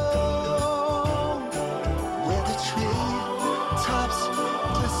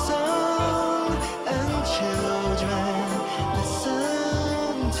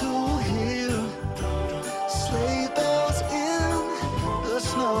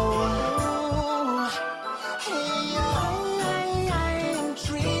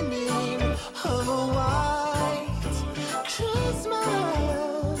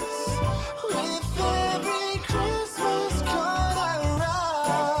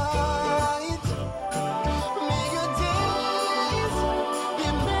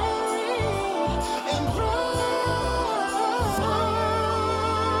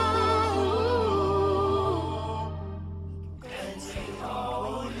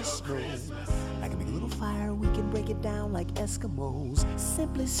like Eskimos.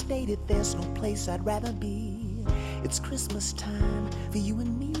 Simply stated, there's no place I'd rather be. It's Christmas time for you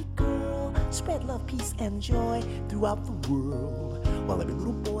and me, girl. Spread love, peace, and joy throughout the world. While every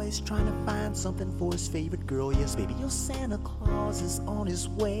little boy is trying to find something for his favorite girl. Yes, baby, your Santa Claus is on his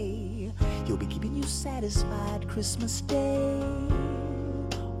way. He'll be keeping you satisfied Christmas Day.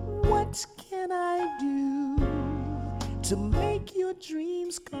 What can I do to make your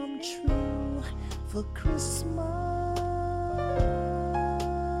dreams come true for Christmas?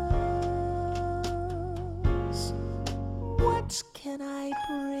 What can I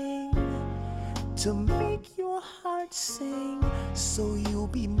bring to make your heart sing so you'll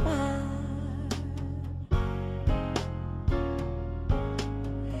be mine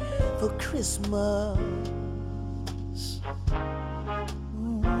for Christmas?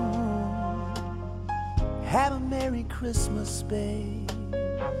 Have a Merry Christmas, babe.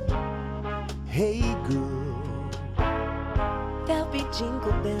 Hey, girl. There'll be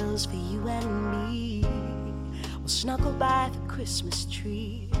jingle bells for you and me. We'll snuggle by the Christmas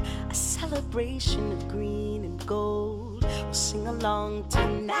tree, a celebration of green and gold. We'll sing along to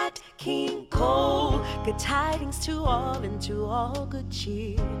Nat King Cole. Good tidings to all and to all good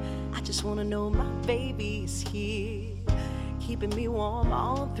cheer. I just wanna know my baby is here, keeping me warm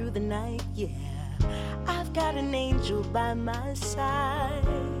all through the night, yeah. I've got an angel by my side.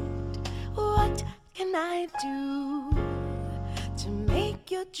 What can I do to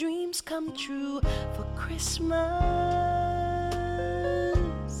make your dreams come true for Christmas?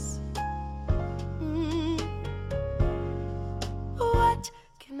 What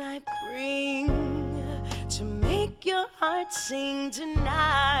can I bring to make your heart sing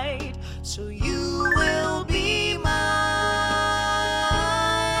tonight so you will be mine?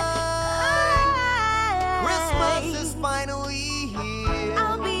 Finally here.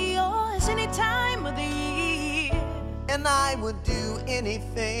 I'll be yours any time of the year, and I would do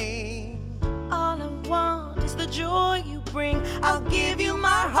anything. all I want is the joy you bring. I'll give you my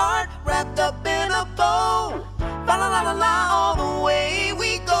heart wrapped up in a bow. La la la la la, all the way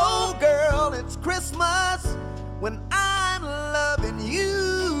we go, girl. It's Christmas when I'm loving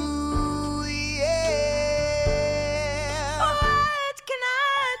you, yeah. What can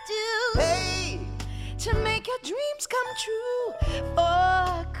I do Hey, to make your dreams come true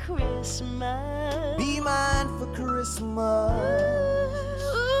for Christmas? be mine for Christmas.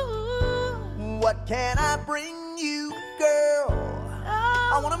 Ooh. What can I bring you, girl?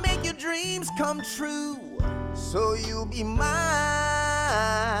 I wanna make your dreams come true, so you'll be mine.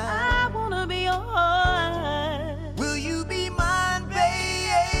 I wanna be yours. Will you be mine,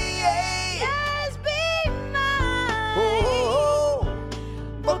 babe? Yes, be mine. Oh,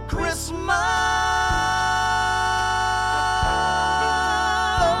 for Christmas.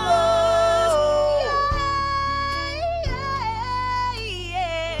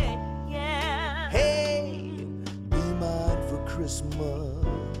 Hey, be mine for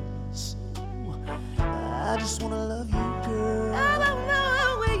Christmas. I just wanna love you, girl. I don't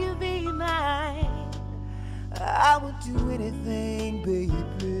know, will you be mine? I would do anything,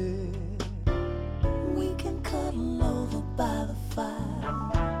 baby. We can cuddle over by the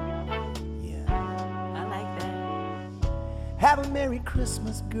fire. Yeah. I like that. Have a Merry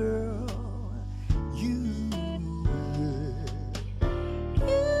Christmas, girl. You.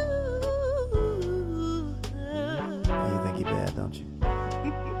 You think you're bad, don't you?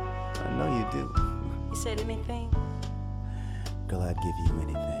 I know you do. You said anything? Girl, I'd give you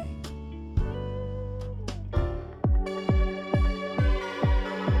anything.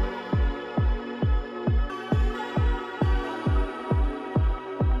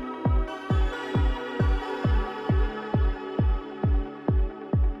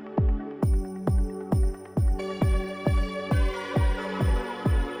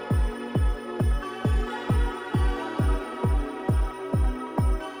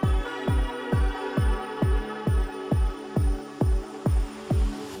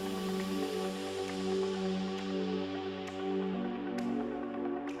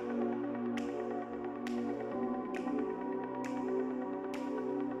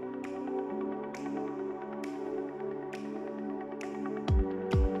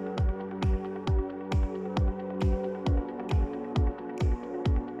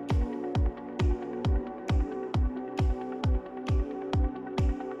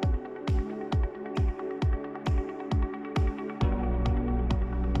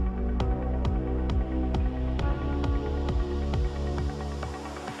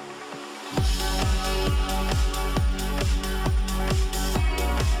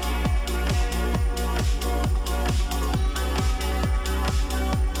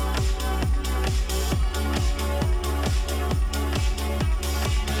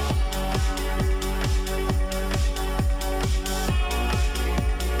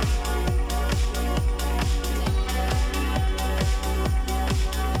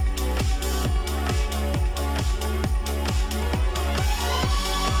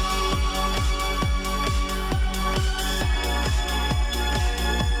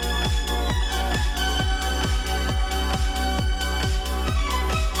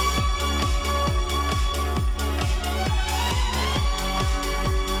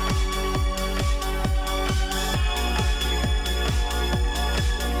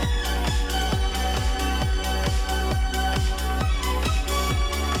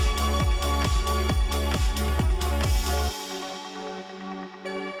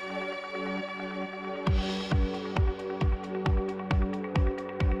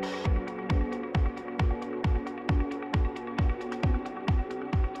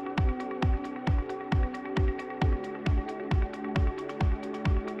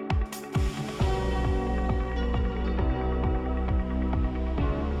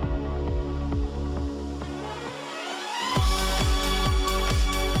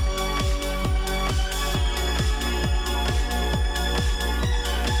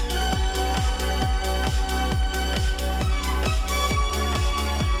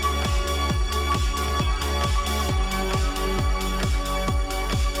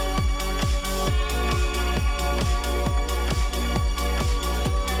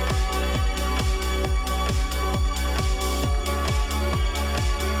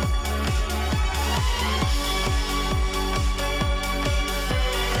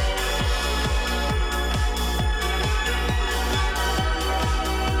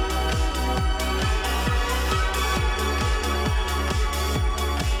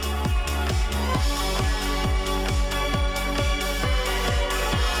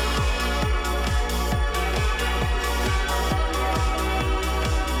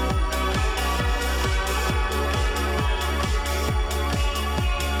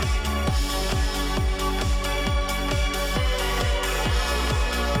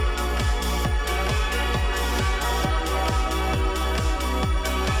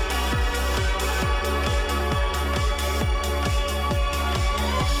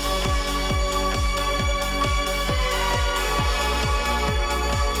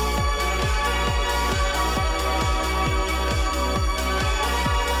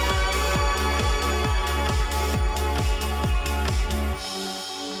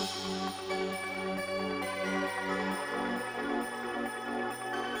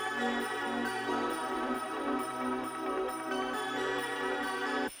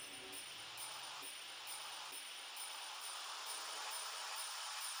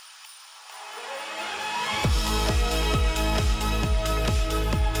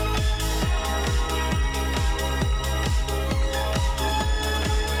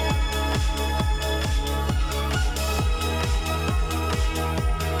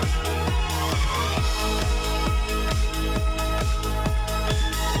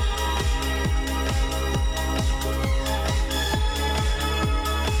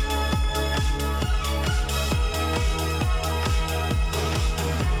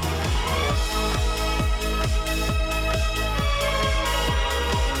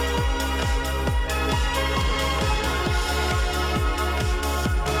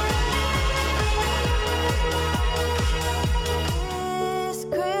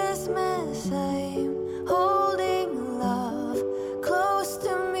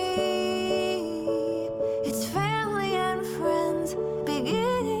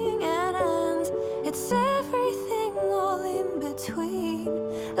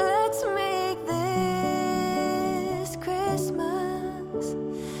 Let's make this Christmas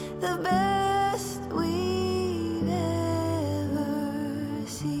the best we've ever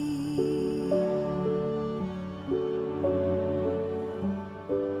seen.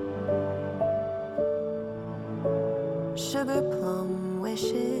 Sugar plum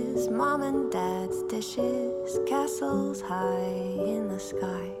wishes, mom and dad's dishes, castles high in the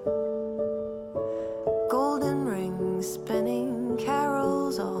sky. Golden rings spinning,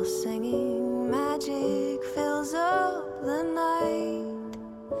 carols all singing, magic fills up the night.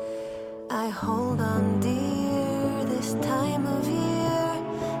 I hold on dear this time of year,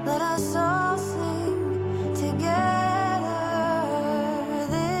 let us all sing together.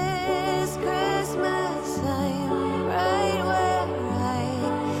 This Christmas I'm right where I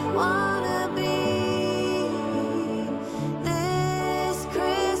wanna be. This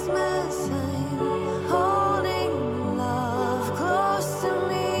Christmas I'm holding love close to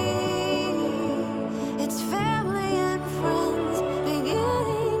me. It's family and friends,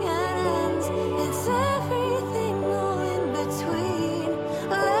 beginning and ends. It's everything all in between.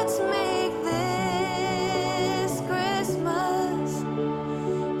 Let's make this Christmas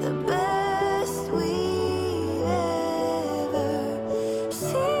the best we've ever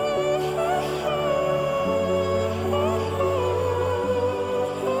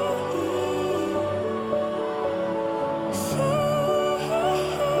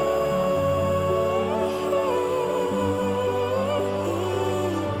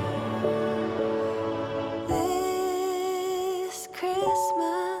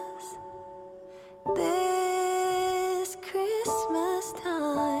this Christmas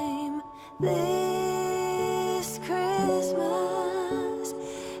time, this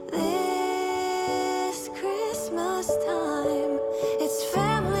Christmas time. It's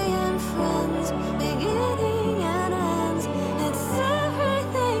family and friends, beginning and ends. It's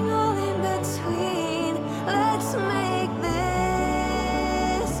everything all in between. Let's make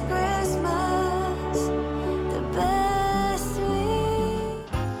this Christmas the best we.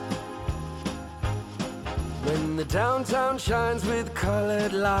 When the downtown shines with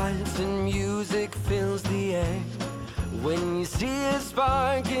colored lights and music fills the air, when you see a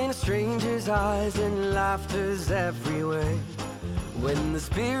spark in strangers' eyes and laughter's everywhere, when the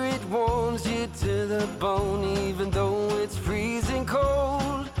spirit warms you to the bone even though it's freezing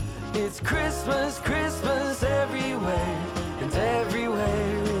cold, it's Christmas, Christmas everywhere, and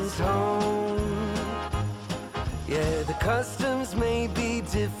everywhere is home. Yeah, the customs may be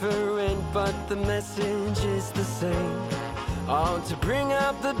different, but the message is the same. Oh, to bring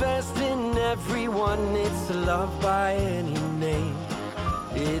out the best in everyone, it's love by any name.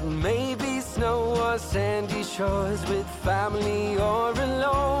 It may be snow or sandy shores, with family or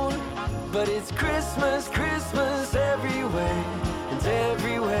alone, but it's Christmas, Christmas everywhere, and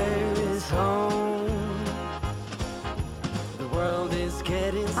everywhere is home. The world is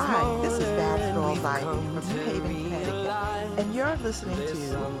getting smaller. Hi, this is Babz and we've LoveTalk come from to New Haven, Connecticut, realize and you're listening to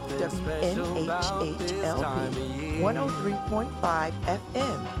there's something special about this time of WNHH year. 103.5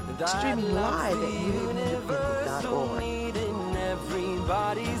 FM, streaming live at newhavenindependent.org. need in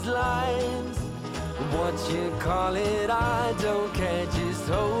everybody's lives. What you call it, I don't care. Just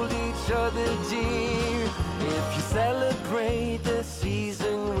hold each other dear. If you celebrate the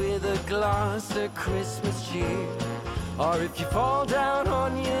season with a glass of Christmas cheer, or if you fall down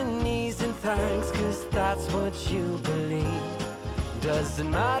on your knees in thanks, 'cause that's what you believe. Doesn't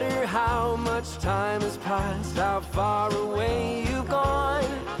matter how much time has passed, how far away you've gone,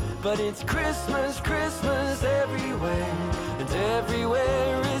 but it's Christmas, Christmas everywhere, and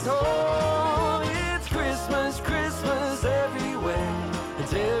everywhere is home. It's Christmas, Christmas everywhere,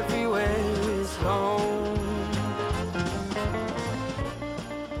 and everywhere is home.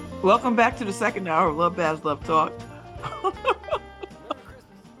 Welcome back to the second hour of LoveBabz LoveTalk.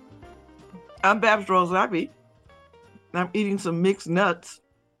 I'm Babz Rose-Ivy. I'm eating some mixed nuts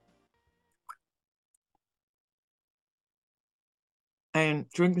and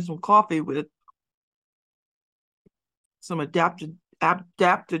drinking some coffee with some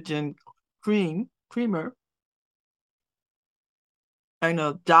adaptogen creamer, and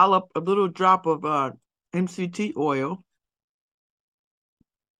a little drop of MCT oil.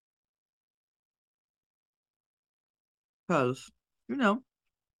 Because,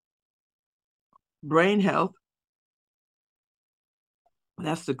 brain health,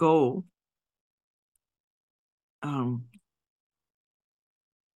 that's the goal.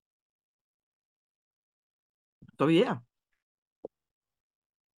 So yeah.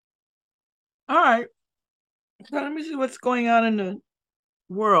 All right. So let me see what's going on in the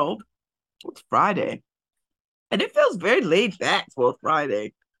world. It's Friday. And it feels very laid back for a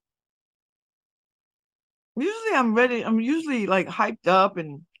Friday. Usually I'm ready. I'm usually like hyped up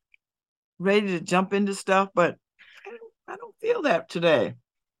and ready to jump into stuff, but I don't feel that today.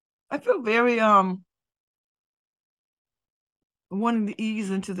 I feel very wanting to ease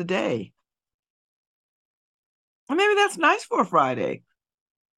into the day. And maybe that's nice for a Friday,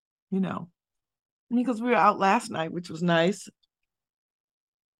 you know. Because we were out last night, which was nice.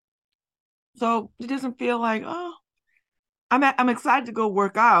 So it doesn't feel like, oh, I'm excited to go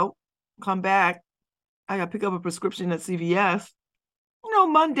work out, come back. I got to pick up a prescription at CVS,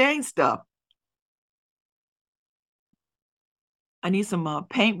 mundane stuff. I need some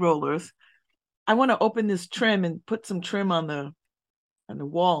paint rollers. I want to open this trim and put some trim on the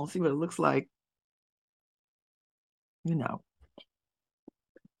wall and see what it looks like.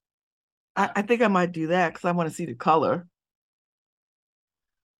 I think I might do that because I want to see the color.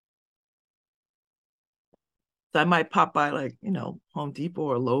 So I might pop by like, Home Depot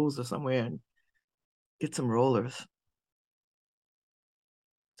or Lowe's or somewhere and get some rollers.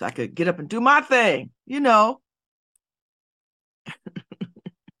 So I could get up and do my thing.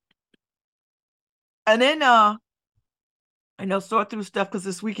 And then sort through stuff because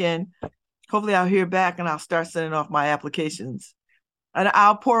this weekend, hopefully I'll hear back and I'll start sending off my applications. And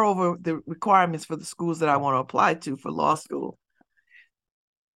I'll pour over the requirements for the schools that I want to apply to for law school.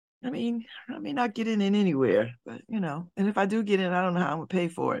 I may not get in anywhere, but and if I do get in, I don't know how I'm gonna pay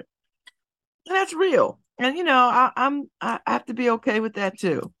for it. And that's real. And I have to be okay with that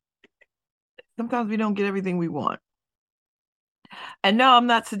too. Sometimes we don't get everything we want. And no, I'm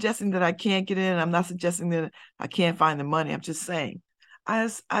not suggesting that I can't get in. I'm not suggesting that I can't find the money. I'm just saying,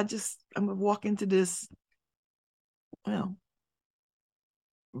 I'm gonna walk into this,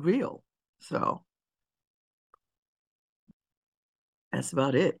 real. So that's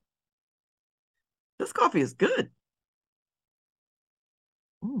about it. This coffee is good.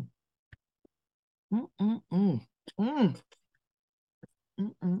 Mm. Mm, mm, mm. Mm.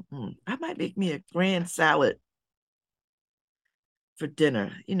 Mm, mm, mm. I might make me a grand salad for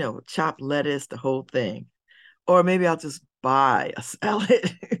dinner, chopped lettuce, the whole thing. Or maybe I'll just buy a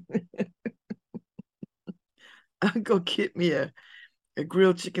salad. I'll go get me a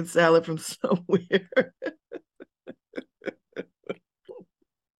grilled chicken salad from somewhere.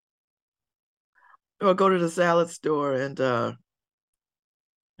 Or go to the salad store and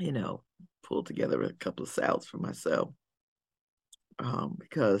pull together a couple of salads for myself.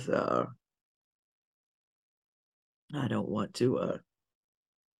 Because I don't want to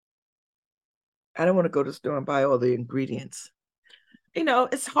go to the store and buy all the ingredients.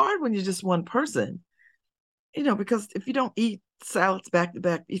 It's hard when you're just one person. Because if you don't eat salads back to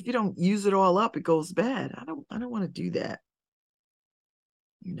back, if you don't use it all up, it goes bad. I don't want to do that.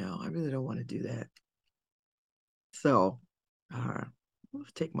 I really don't want to do that. So I'll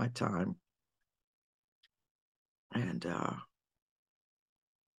take my time and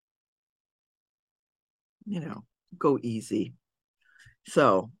go easy.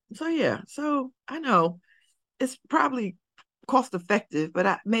 So yeah. So I know it's probably cost effective,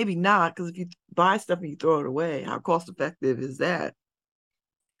 but maybe not, because if you buy stuff and you throw it away, how cost effective is that?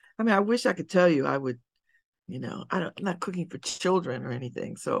 I wish I could tell you I would, I'm not cooking for children or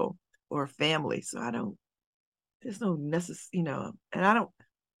anything, so, or family, so there's no necessary, and I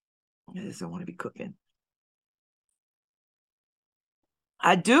just don't want to be cooking.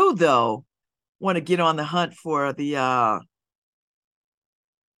 I do though want to get on the hunt for the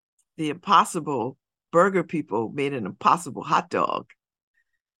Impossible Burger people made an Impossible hot dog.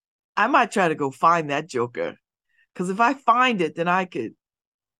 I might try to go find that joker, because if I find it, then I could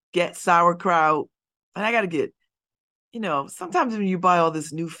get sauerkraut, and I got to get, sometimes when you buy all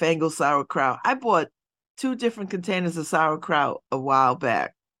this newfangled sauerkraut, I bought 2 different containers of sauerkraut a while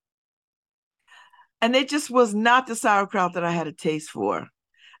back, and it just was not the sauerkraut that I had a taste for.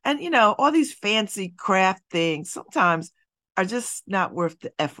 And all these fancy craft things sometimes are just not worth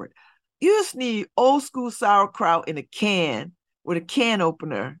the effort. You just need old school sauerkraut in a can with a can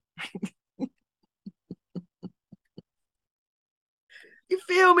opener. You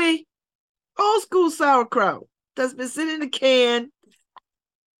feel me? Old school sauerkraut that's been sitting in a can.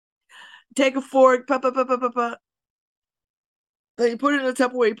 Take a fork, pop, pop, pop, pop, pop, pop. Then you put it in the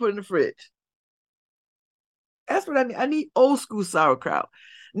Tupperware, you put it in the fridge. That's what I need. I need old school sauerkraut,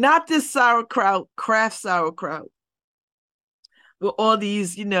 not this sauerkraut, craft sauerkraut, with all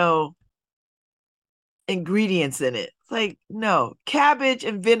these, ingredients in it. It's like, no, cabbage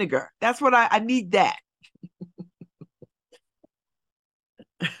and vinegar. That's what I need that.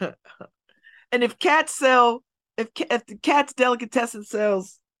 And if the Cat's Delicatessen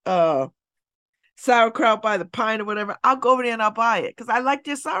sells sauerkraut by the pint or whatever, I'll go over there and I'll buy it because I like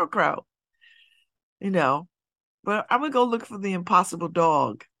their sauerkraut, you know. But I'm gonna go look for the Impossible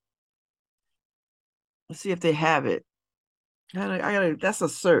Dog. Let's see if they have it. I gotta that's a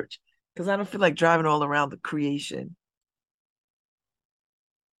search because I don't feel like driving all around the creation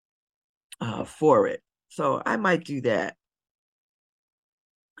for it. So I might do that.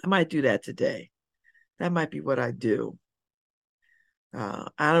 I might do that today. That might be what I do. I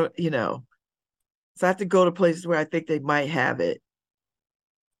don't, so I have to go to places where I think they might have it.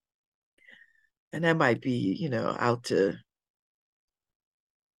 And that might be, that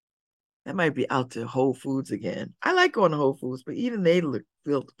might be out to Whole Foods again. I like going to Whole Foods, but even they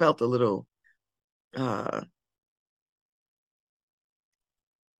felt a little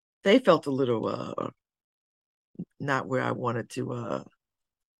they felt a little not where I wanted to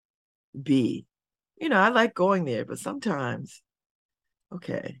be. I like going there, but sometimes,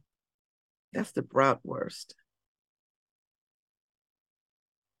 okay, that's the bratwurst.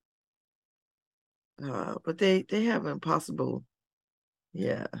 But they have Impossible,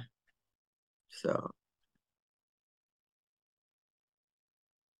 yeah. So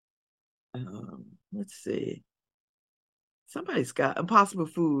let's see. Somebody's got Impossible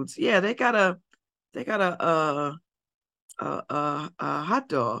Foods. Yeah, they got a hot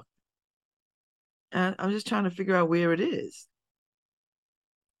dog, and I'm just trying to figure out where it is.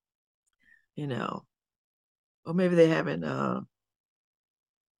 Or maybe they haven't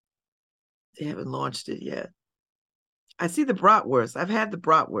launched it yet. I see the bratwurst. I've had the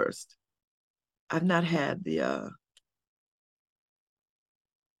bratwurst. I've not had the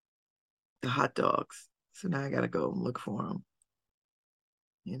hot dogs. So now I gotta go and look for them.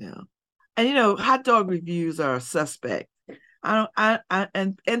 And hot dog reviews are suspect.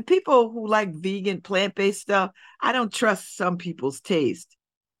 And people who like vegan plant-based stuff, I don't trust some people's taste.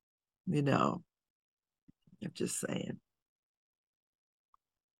 I'm just saying.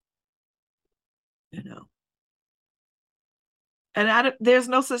 And there's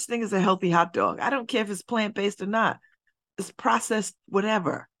no such thing as a healthy hot dog. I don't care if it's plant-based or not. It's processed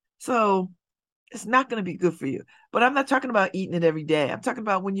whatever. So it's not going to be good for you. But I'm not talking about eating it every day. I'm talking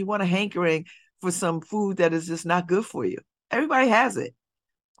about when you want a hankering for some food that is just not good for you. Everybody has it.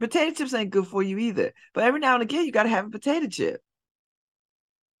 Potato chips ain't good for you either. But every now and again, you got to have a potato chip.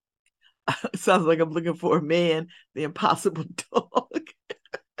 Sounds like I'm looking for a man, the Impossible Dog.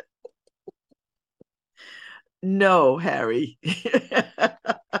 No, Harry.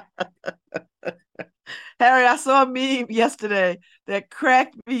 Harry, I saw a meme yesterday that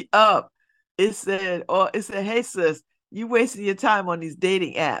cracked me up. It said, hey sis, you wasting your time on these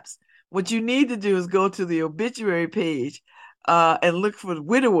dating apps. What you need to do is go to the obituary page and look for the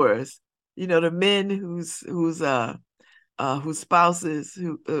widowers, the men whose spouses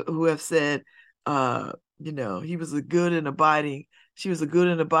who have said she was a good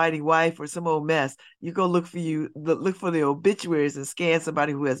and abiding wife or some old mess. You go look for the obituaries and scan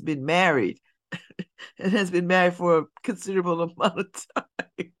somebody who has been married and has been married for a considerable amount of time.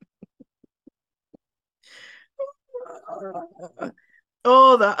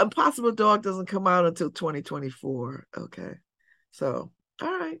 Oh, the Impossible Dog doesn't come out until 2024. Okay. So,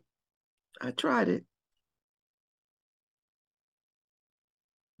 all right. I tried it.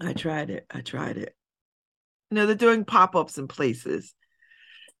 They're doing pop-ups in places.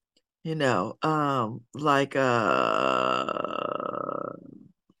 Like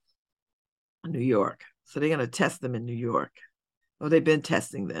New York. So they're gonna test them in New York. Oh, they've been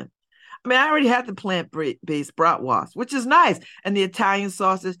testing them. I mean, I already had the plant-based bratwurst, which is nice, and the Italian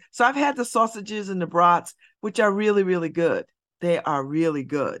sausage. So I've had the sausages and the brats, which are really, really good. They are really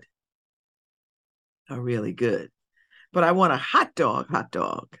good. But I want a hot dog.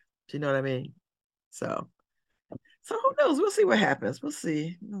 Do you know what I mean? So who knows? We'll see what happens. We'll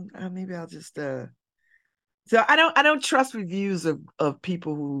see. Maybe I'll just So I don't trust reviews of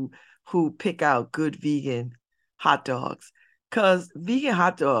people who pick out good vegan hot dogs, because vegan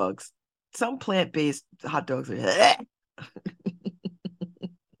hot dogs, some plant-based hot dogs are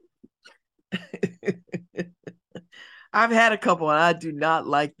I've had a couple and I do not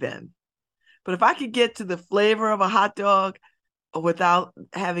like them. But if I could get to the flavor of a hot dog without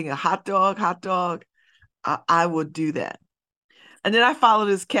having a hot dog, I would do that. And then I follow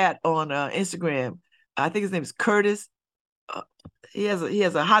this cat on Instagram. I think his name is Curtis. He has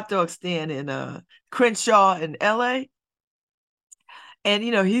a hot dog stand in Crenshaw in LA. And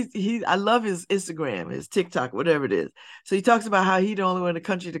I love his Instagram, his TikTok, whatever it is. So he talks about how he's the only one in the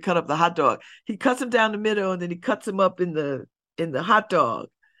country to cut up the hot dog. He cuts them down the middle and then he cuts them up in the hot dog.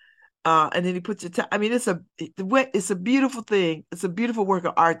 And then he puts it's a beautiful thing. It's a beautiful work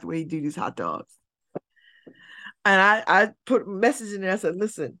of art the way he do these hot dogs. And I put a message in there. I said,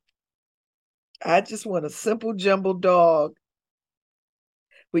 listen, I just want a simple jumbo dog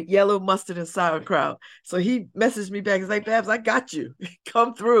with yellow mustard and sauerkraut. So he messaged me back. He's like, Babz, I got you.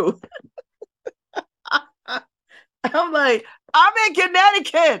 Come through. I'm like, I'm in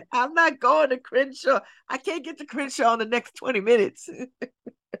Connecticut. I'm not going to Crenshaw. I can't get to Crenshaw in the next 20 minutes.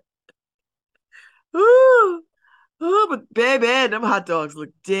 Ooh, ooh, but baby, them hot dogs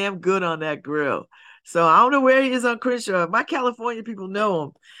look damn good on that grill. So I don't know where he is on Crenshaw. My California people know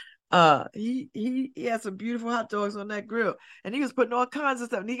him. He had some beautiful hot dogs on that grill, and he was putting all kinds of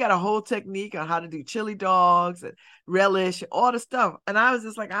stuff. And he got a whole technique on how to do chili dogs and relish, all the stuff. And I was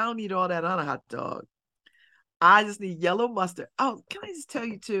just like, I don't need all that on a hot dog. I just need yellow mustard. Oh, can I just tell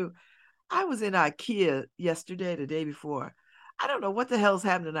you too? I was in IKEA yesterday, the day before. I don't know what the hell's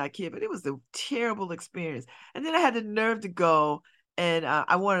happening in IKEA, but it was a terrible experience. And then I had the nerve to go, and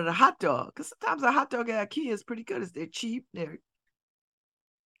I wanted a hot dog because sometimes a hot dog at IKEA is pretty good. They're cheap.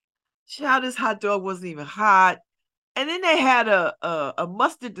 Child, this hot dog wasn't even hot. And then they had a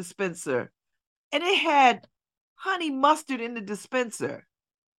mustard dispenser, and it had honey mustard in the dispenser.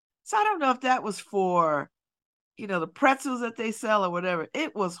 So I don't know if that was for, the pretzels that they sell or whatever.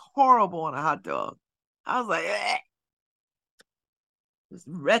 It was horrible on a hot dog. I was like, eh. It was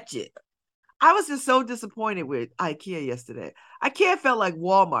wretched. I was just so disappointed with IKEA yesterday. IKEA felt like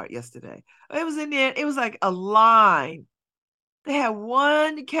Walmart yesterday. It was in there, it was like a line. They had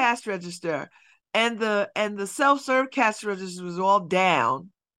one cash register, and the self-serve cash register was all down.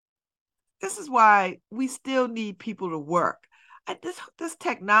 This is why we still need people to work. This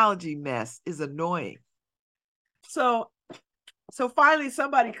technology mess is annoying. So finally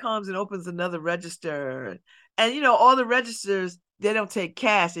somebody comes and opens another register, and all the registers, they don't take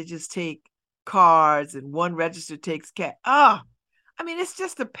cash, they just take cards, and one register takes cash. It's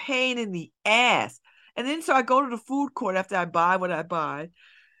just a pain in the ass. And then so I go to the food court after I buy what I buy.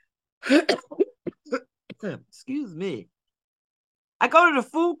 Excuse me. I go to the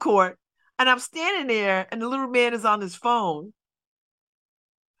food court, and I'm standing there, and the little man is on his phone.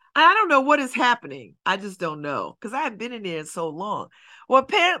 I don't know what is happening. I just don't know, because I haven't been in there in so long. Well,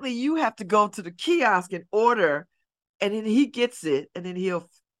 apparently you have to go to the kiosk and order, and then he gets it, and then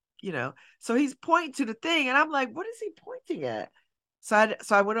so he's pointing to the thing, and I'm like, what is he pointing at? So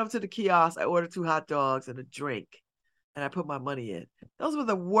I went up to the kiosk, I ordered 2 hot dogs and a drink, and I put my money in. Those were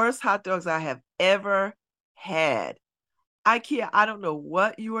the worst hot dogs I have ever had. IKEA, I don't know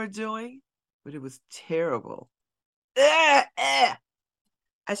what you are doing, but it was terrible.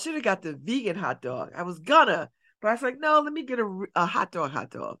 I should have got the vegan hot dog. I was gonna, but I was like, no, let me get a hot dog.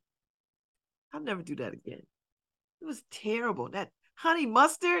 I'll never do that again. It was terrible. That honey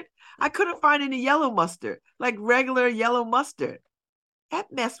mustard, I couldn't find any yellow mustard, like regular yellow mustard.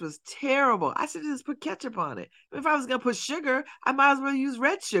 That mess was terrible. I should just put ketchup on it. If I was gonna put sugar, I might as well use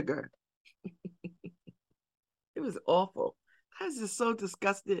red sugar. It was awful. I was just so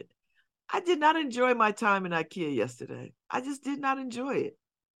disgusted. I did not enjoy my time in IKEA yesterday. I just did not enjoy it.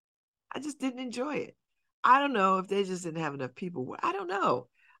 I just didn't enjoy it. I don't know if they just didn't have enough people. I don't know.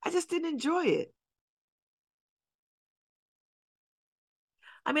 I just didn't enjoy it.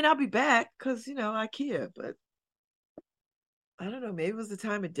 I'll be back because, IKEA, but I don't know. Maybe it was the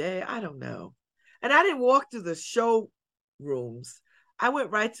time of day. I don't know. And I didn't walk to the showrooms. I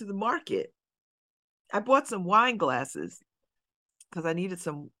went right to the market. I bought some wine glasses because I needed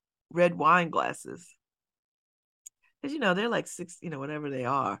some red wine glasses. Because, they're like 6, whatever they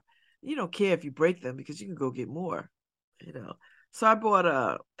are. You don't care if you break them because you can go get more, So I bought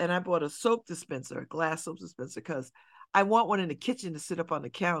a soap dispenser, a glass soap dispenser, because I want one in the kitchen to sit up on the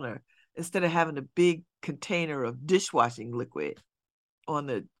counter instead of having a big container of dishwashing liquid on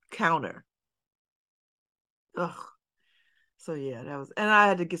the counter. Ugh. So yeah, and I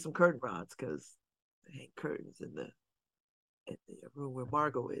had to get some curtain rods because there ain't curtains in the room where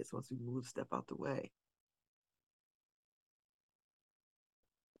Margot is once we move stuff out the way.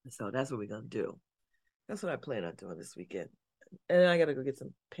 So that's what we're gonna do. That's what I plan on doing this weekend. And I gotta go get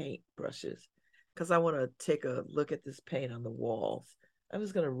some paint brushes because I want to take a look at this paint on the walls. I'm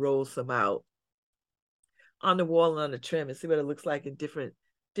just gonna roll some out on the wall and on the trim and see what it looks like in different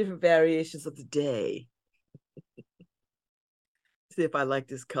variations of the day. See if I like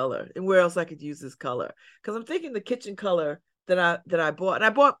this color and where else I could use this color. Because I'm thinking the kitchen color that I bought, and I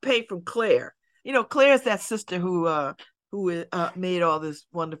bought paint from Claire. Claire's that sister who made all this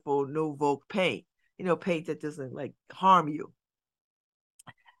wonderful no vogue paint. Paint that doesn't like harm you.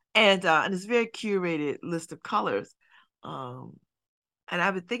 And it's a very curated list of colors. And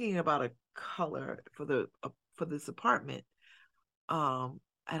I've been thinking about a color for this apartment. And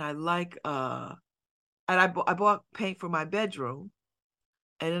I And I bought paint for my bedroom,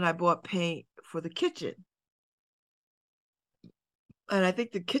 and then I bought paint for the kitchen. And I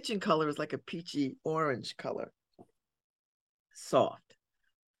think the kitchen color is like a peachy orange color, soft.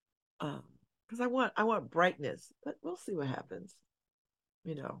 Because I want brightness, but we'll see what happens.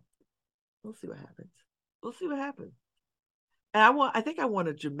 You know, we'll see what happens. We'll see what happens. And I think I want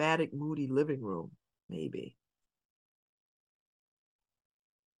a dramatic, moody living room, maybe.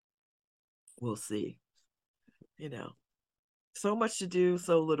 We'll see. You know, so much to do,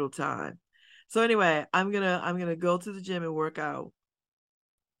 so little time. So anyway, I'm gonna go to the gym and work out,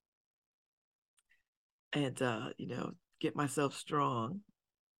 and get myself strong.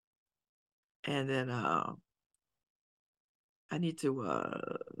 And then I need to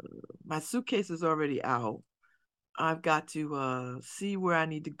my suitcase is already out. I've got to see where I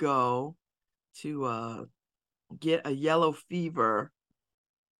need to go to get a yellow fever.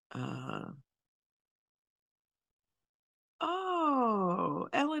 Oh,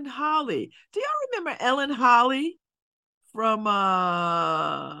 Ellen Holly. Do y'all remember Ellen Holly from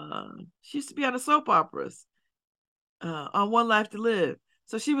she used to be on the soap operas on One Life to Live.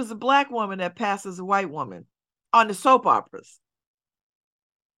 So she was a black woman that passed as a white woman on the soap operas.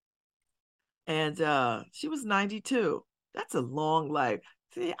 And she was 92. That's a long life.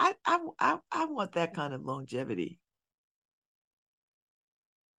 See, I want that kind of longevity.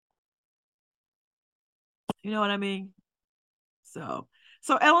 You know what I mean? So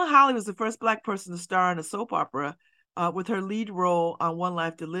Ellen Holly was the first black person to star in a soap opera with her lead role on One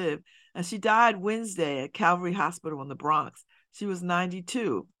Life to Live. And she died Wednesday at Calvary Hospital in the Bronx. She was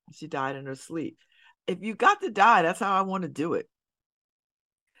 92. She died in her sleep. If you got to die, that's how I want to do it.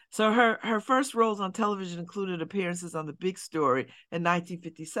 So her first roles on television included appearances on The Big Story in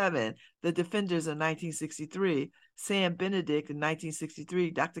 1957, The Defenders in 1963, Sam Benedict in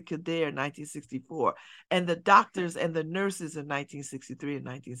 1963, Dr. Kildare in 1964, and The Doctors and the Nurses in 1963 and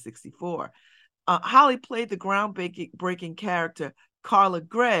 1964. Holly played the groundbreaking character Carla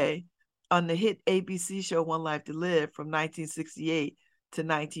Gray on the hit ABC show One Life to Live from 1968 to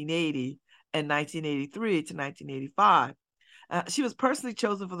 1980 and 1983 to 1985. She was personally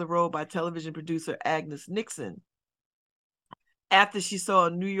chosen for the role by television producer Agnes Nixon after she saw a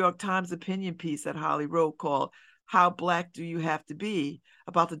New York Times opinion piece that Holly wrote called How Black Do You Have to Be?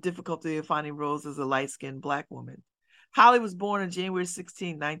 About the difficulty of finding roles as a light-skinned black woman. Holly was born on January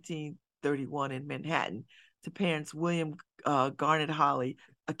 16, 1931 in Manhattan to parents William Garnett Holly,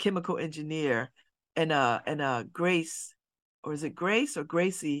 a chemical engineer, and Grace, or is it Grace or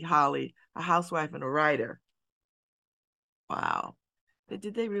Gracie Holly, a housewife and a writer. Wow.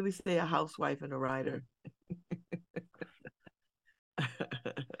 Did they really say a housewife and a writer?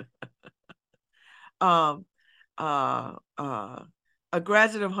 um, a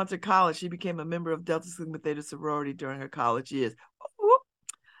graduate of Hunter College, she became a member of Delta Sigma Theta sorority during her college years.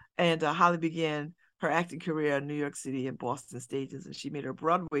 And Holly began her acting career in New York City and Boston stages, and she made her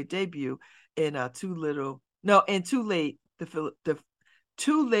Broadway debut in Too Late, the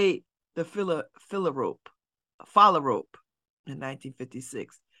Phalarope in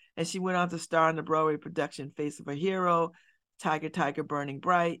 1956. And she went on to star in the Broadway production Face of a Hero, Tiger, Tiger, Burning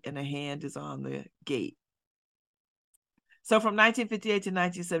Bright, and A Hand is on the Gate. So from 1958 to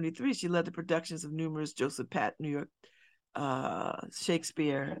 1973, she led the productions of numerous Joseph Patt New York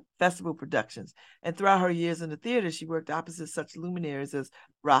Shakespeare Festival productions. And throughout her years in the theater, she worked opposite such luminaries as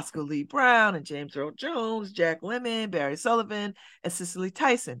Roscoe Lee Brown and James Earl Jones, Jack Lemmon, Barry Sullivan, and Cicely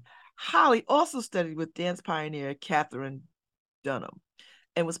Tyson. Holly also studied with dance pioneer Katherine Dunham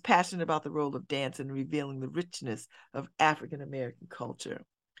and was passionate about the role of dance in revealing the richness of African American culture.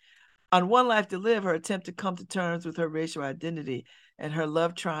 On One Life to Live, her attempt to come to terms with her racial identity and her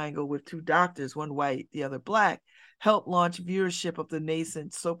love triangle with two doctors, one white, the other black, helped launch viewership of the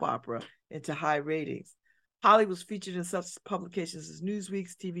nascent soap opera into high ratings. Holly was featured in such publications as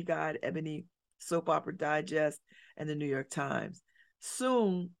Newsweek's TV Guide, Ebony, Soap Opera Digest, and the New York Times.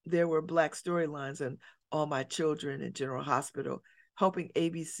 Soon, there were black storylines in All My Children and General Hospital, helping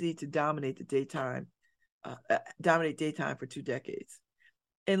ABC to dominate daytime for 2 decades.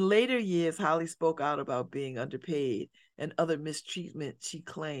 In later years, Holly spoke out about being underpaid and other mistreatment she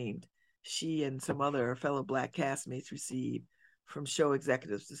claimed she and some other fellow black castmates received from show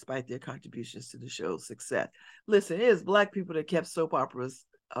executives despite their contributions to the show's success. Listen, it is black people that kept soap operas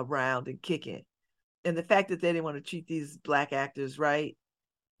around and kicking. And the fact that they didn't want to treat these black actors right,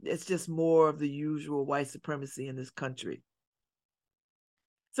 it's just more of the usual white supremacy in this country.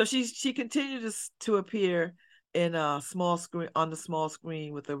 So she continued to appear in a small screen on the small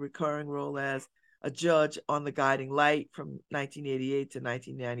screen with a recurring role as a judge on The Guiding Light from 1988 to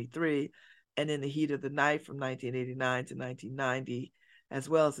 1993, and In the Heat of the Night from 1989 to 1990, as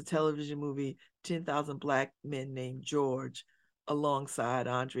well as the television movie 10,000 Black Men Named George, alongside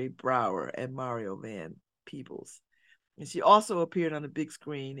Andre Braugher and Mario Van Peebles. And she also appeared on the big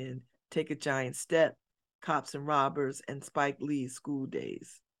screen in Take a Giant Step, Cops and Robbers, and Spike Lee's School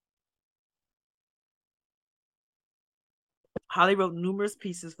Days. Holly wrote numerous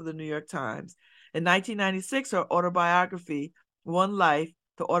pieces for the New York Times. In 1996, her autobiography, One Life,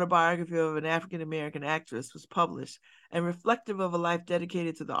 the autobiography of an African-American actress, was published and reflective of a life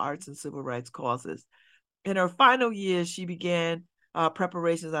dedicated to the arts and civil rights causes. In her final years, she began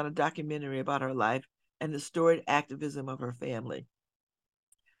preparations on a documentary about her life and the storied activism of her family.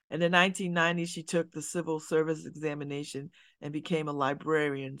 In the 1990s, she took the civil service examination and became a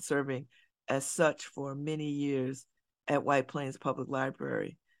librarian, serving as such for many years at White Plains Public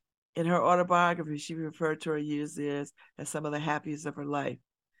Library. In her autobiography, she referred to her years there as some of the happiest of her life.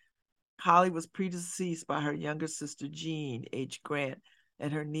 Holly was predeceased by her younger sister, Jean H. Grant,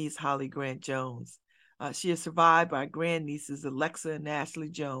 and her niece, Holly Grant Jones. She is survived by grandnieces Alexa and Ashley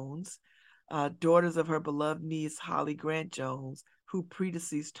Jones, daughters of her beloved niece, Holly Grant Jones, who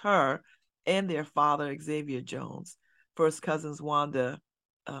predeceased her, and their father, Xavier Jones. First cousins, Wanda.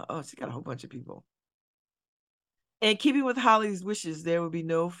 She got a whole bunch of people. In keeping with Holly's wishes, there will be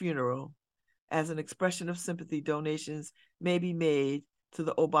no funeral. As an expression of sympathy, donations may be made to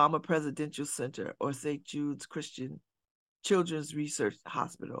the Obama Presidential Center or St. Jude's Christian Children's Research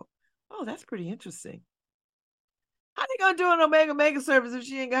Hospital. Oh, that's pretty interesting. How they gonna do an Omega service if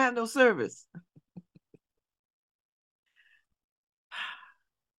she ain't gonna have no service?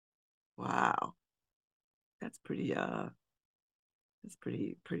 Wow. That's pretty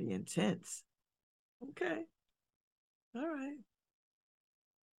intense. Okay. All right.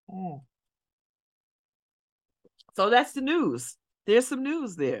 So that's the news. There's some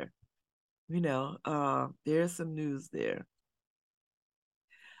news there. There's some news there.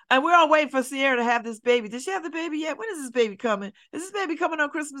 And we're all waiting for Sierra to have this baby. Did she have the baby yet? When is this baby coming? Is this baby coming on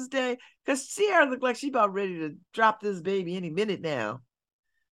Christmas Day? Because Sierra looked like she about ready to drop this baby any minute now.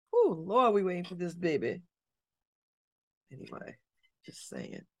 Oh, Lord, we waiting for this baby. Anyway, just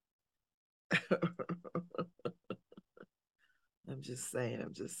saying. I'm just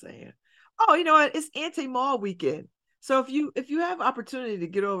saying. Oh, you know what? It's anti-mall weekend. So if you have opportunity to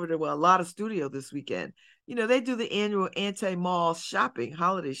get over to a lot of studio this weekend, they do the annual anti-mall shopping,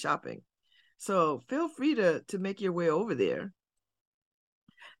 holiday shopping. So feel free to make your way over there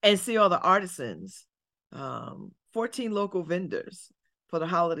and see all the artisans, 14 local vendors for the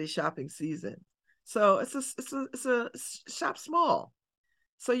holiday shopping season. So it's a shop small.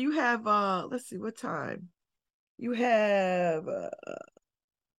 So you have let's see what time. You have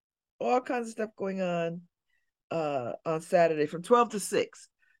all kinds of stuff going on Saturday from 12 to 6.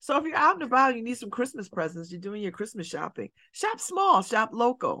 So if you're out and about, you need some Christmas presents, you're doing your Christmas shopping, shop small, shop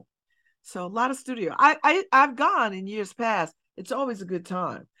local. So a lot of studio. I've gone in years past. It's always a good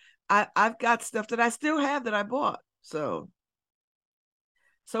time. I've got stuff that I still have that I bought. So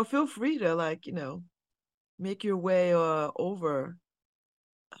feel free to make your way over.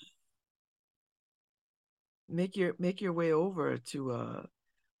 Make your way over to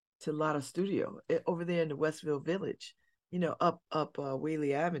Lotta Studio over there in the Westville Village, up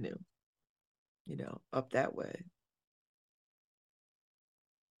Whaley Avenue, up that way.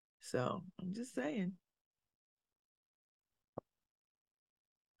 So I'm just saying,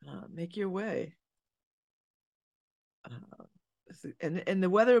 make your way. And the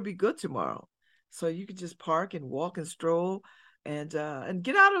weather will be good tomorrow, so you could just park and walk and stroll, and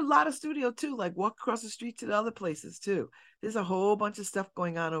get out of Lotta Studio too, like walk across the street to the other places too. There's a whole bunch of stuff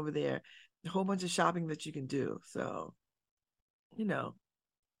going on over there, a whole bunch of shopping that you can do. So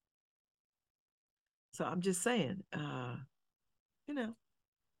so I'm just saying,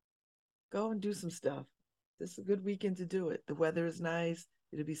 go and do some stuff. This is a good weekend to do it. The weather is nice.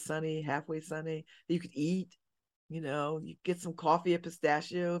 It'll be sunny, halfway sunny. You could eat, you get some coffee at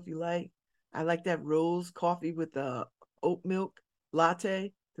Pistachio if you like. I like that rose coffee with the oat milk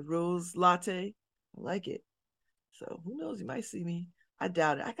latte, the rose latte. I like it. So who knows? You might see me. I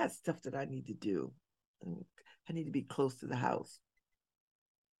doubt it. I got stuff that I need to do. I need to be close to the house.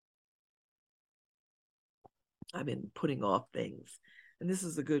 I've been putting off things, and this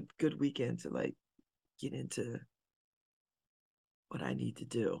is a good weekend to get into what I need to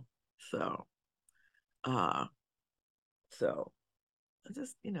do. So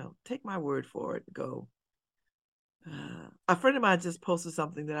just take my word for it. Go. A friend of mine just posted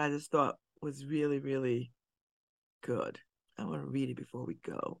something that I just thought was really, really good. I want to read it before we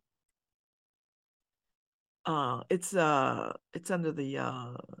go. It's under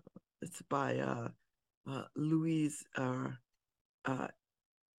the It's by Louise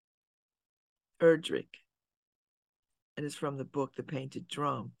Erdrich, and it's from the book The Painted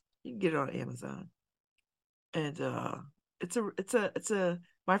Drum. You can get it on Amazon. And it's a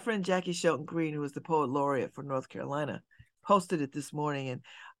my friend Jackie Shelton Green, who is the poet laureate for North Carolina, posted it this morning, and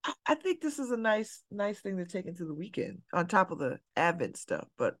I think this is a nice thing to take into the weekend on top of the Advent stuff.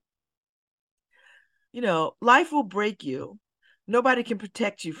 But life will break you. Nobody can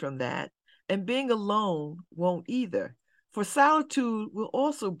protect you from that. And being alone won't either. For solitude will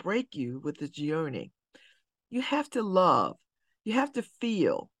also break you with its yearning. You have to love. You have to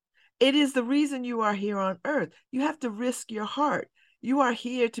feel. It is the reason you are here on earth. You have to risk your heart. You are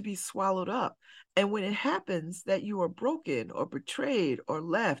here to be swallowed up. And when it happens that you are broken or betrayed or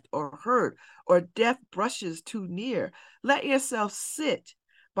left or hurt or death brushes too near, let yourself sit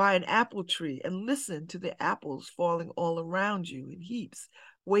by an apple tree and listen to the apples falling all around you in heaps,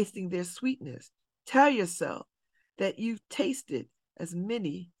 wasting their sweetness. Tell yourself that you've tasted as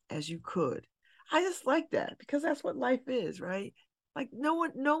many as you could. I just like that because that's what life is, right? Like no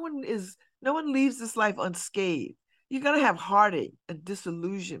one leaves this life unscathed. You're gonna have heartache and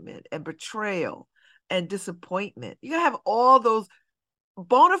disillusionment and betrayal and disappointment. You're gonna have all those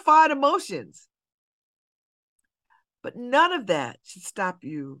bona fide emotions. But none of that should stop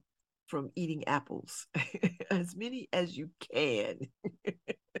you from eating apples. As many as you can.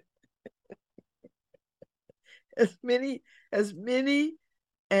 as many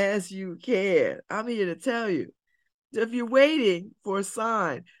as you can. I'm here to tell you. If you're waiting for a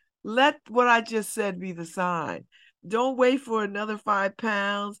sign, let what I just said be the sign. Don't wait for another 5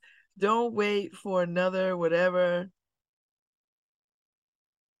 pounds. Don't wait for another whatever.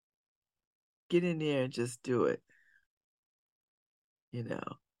 Get in there and just do it.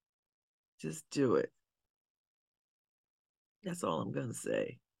 Just do it. That's all I'm going to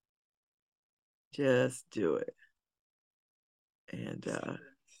say. Just do it. And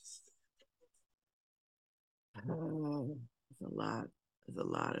it's a lot. It's a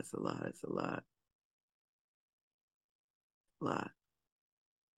lot. It's a lot. It's a lot. A lot.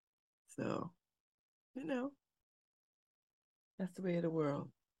 So, that's the way of the world.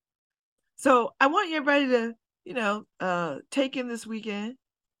 So I want everybody to, take in this weekend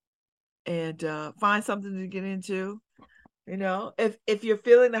and find something to get into. If you're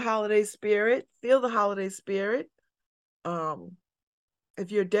feeling the holiday spirit, feel the holiday spirit.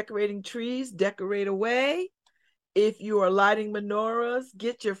 If you're decorating trees, decorate away. If you are lighting menorahs,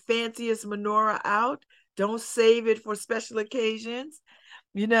 get your fanciest menorah out. Don't save it for special occasions.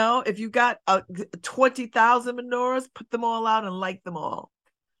 If you got 20,000 menorahs, put them all out and light them all.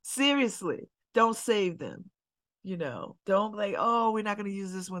 Seriously, don't save them. Don't like, oh, we're not going to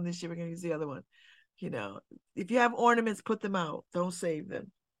use this one this year. We're going to use the other one. If you have ornaments, put them out. Don't save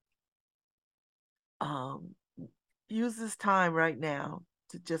them. Use this time right now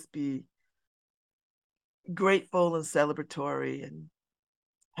to just be grateful and celebratory and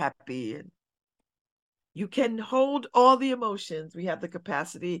happy, and you can hold all the emotions. We have the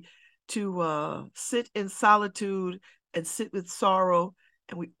capacity to sit in solitude and sit with sorrow,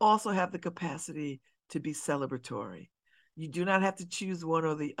 and we also have the capacity to be celebratory. You do not have to choose one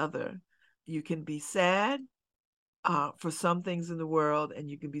or the other. You can be sad for some things in the world, and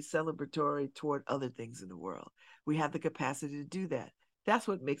you can be celebratory toward other things in the world. We have the capacity to do that. That's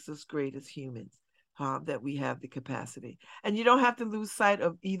what makes us great as humans, that we have the capacity. And you don't have to lose sight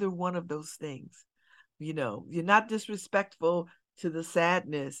of either one of those things. You're not disrespectful to the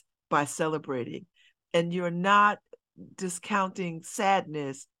sadness by celebrating, and you're not discounting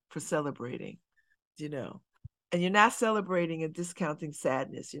sadness for celebrating, and you're not celebrating and discounting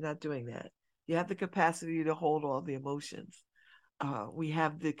sadness. You're not doing that. You have the capacity to hold all the emotions. We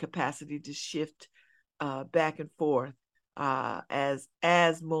have the capacity to shift back and forth as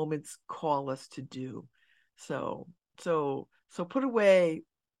moments call us to do. So put away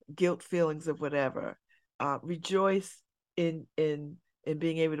guilt feelings of whatever. Rejoice in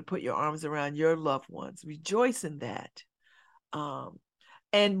being able to put your arms around your loved ones. Rejoice in that.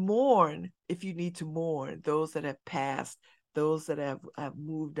 And mourn if you need to mourn those that have passed, those that have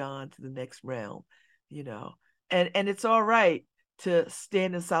moved on to the next realm, and it's all right to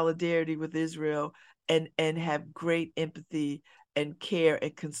stand in solidarity with Israel and have great empathy and care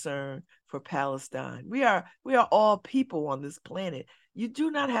and concern for Palestine. We are all people on this planet. You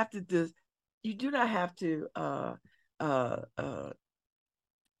do not have to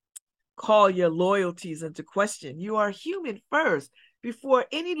call your loyalties into question. You are human first before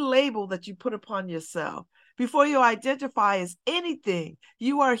any label that you put upon yourself. Before you identify as anything,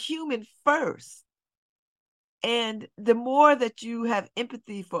 you are human first. And the more that you have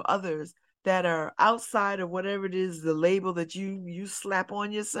empathy for others that are outside of whatever it is, the label that you slap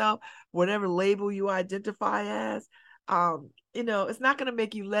on yourself, whatever label you identify as, it's not going to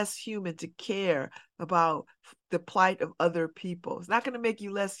make you less human to care about the plight of other people. It's not going to make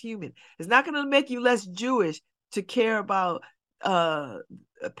you less human. It's not going to make you less Jewish to care about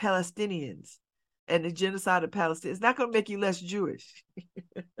Palestinians and the genocide of Palestine. It's not going to make you less Jewish.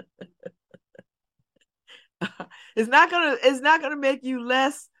 It's not gonna make you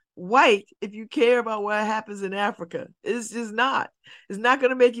less white if you care about what happens in Africa. It's just not. It's not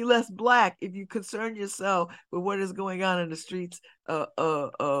gonna make you less black if you concern yourself with what is going on in the streets in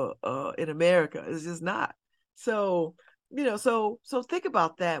America. It's just not. So, so think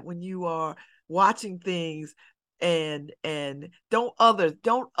about that when you are watching things, and don't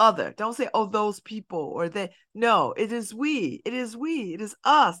say, oh, those people or they. No, it is we, it is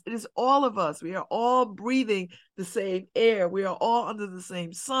us, it is all of us. We are all breathing the same air, we are all under the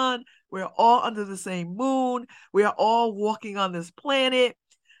same sun, we are all under the same moon, we are all walking on this planet.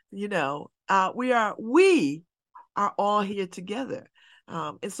 We are all here together.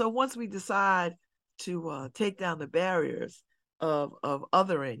 And so once we decide to take down the barriers of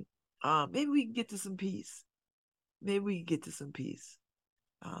othering, maybe we can get to some peace. Maybe we can get to some peace.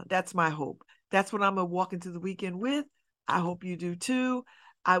 That's my hope. That's what I'm going to walk into the weekend with. I hope you do too.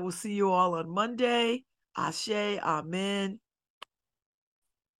 I will see you all on Monday. Ashe, amen.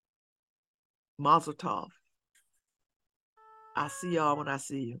 Mazel tov. I'll see y'all when I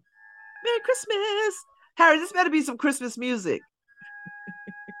see you. Merry Christmas. Harry, this better be some Christmas music.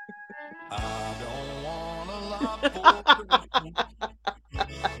 I don't want a lot for Christmas.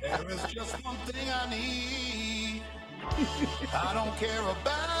 There is just one thing I need. I don't care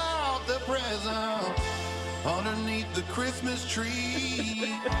about the presents underneath the Christmas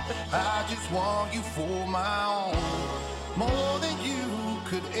tree. I just want you for my own, more than you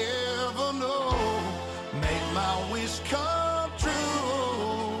could ever know. Make my wish come true.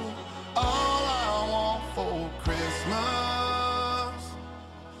 All I want for Christmas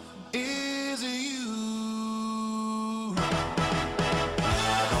is you.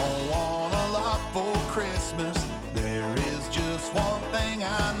 I don't want a lot for Christmas. There is just one thing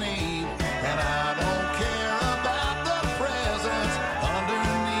I need, and I don't care about the presents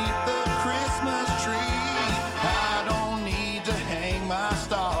underneath the Christmas tree. I don't need to hang my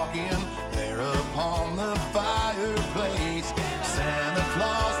stocking there upon the fireplace. Santa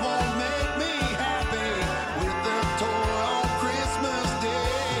Claus won't make me happy with the toy on Christmas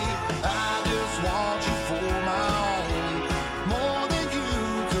Day. I just want you for my own, more than you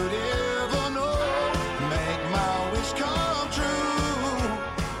could ever know. Make my wish come true.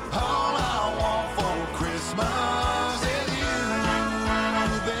 All I want for Christmas is you,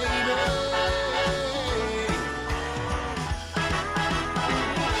 baby.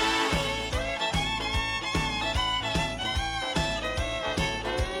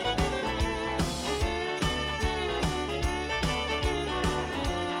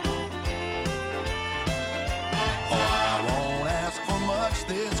 Oh, I won't ask for much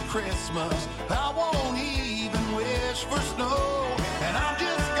this Christmas.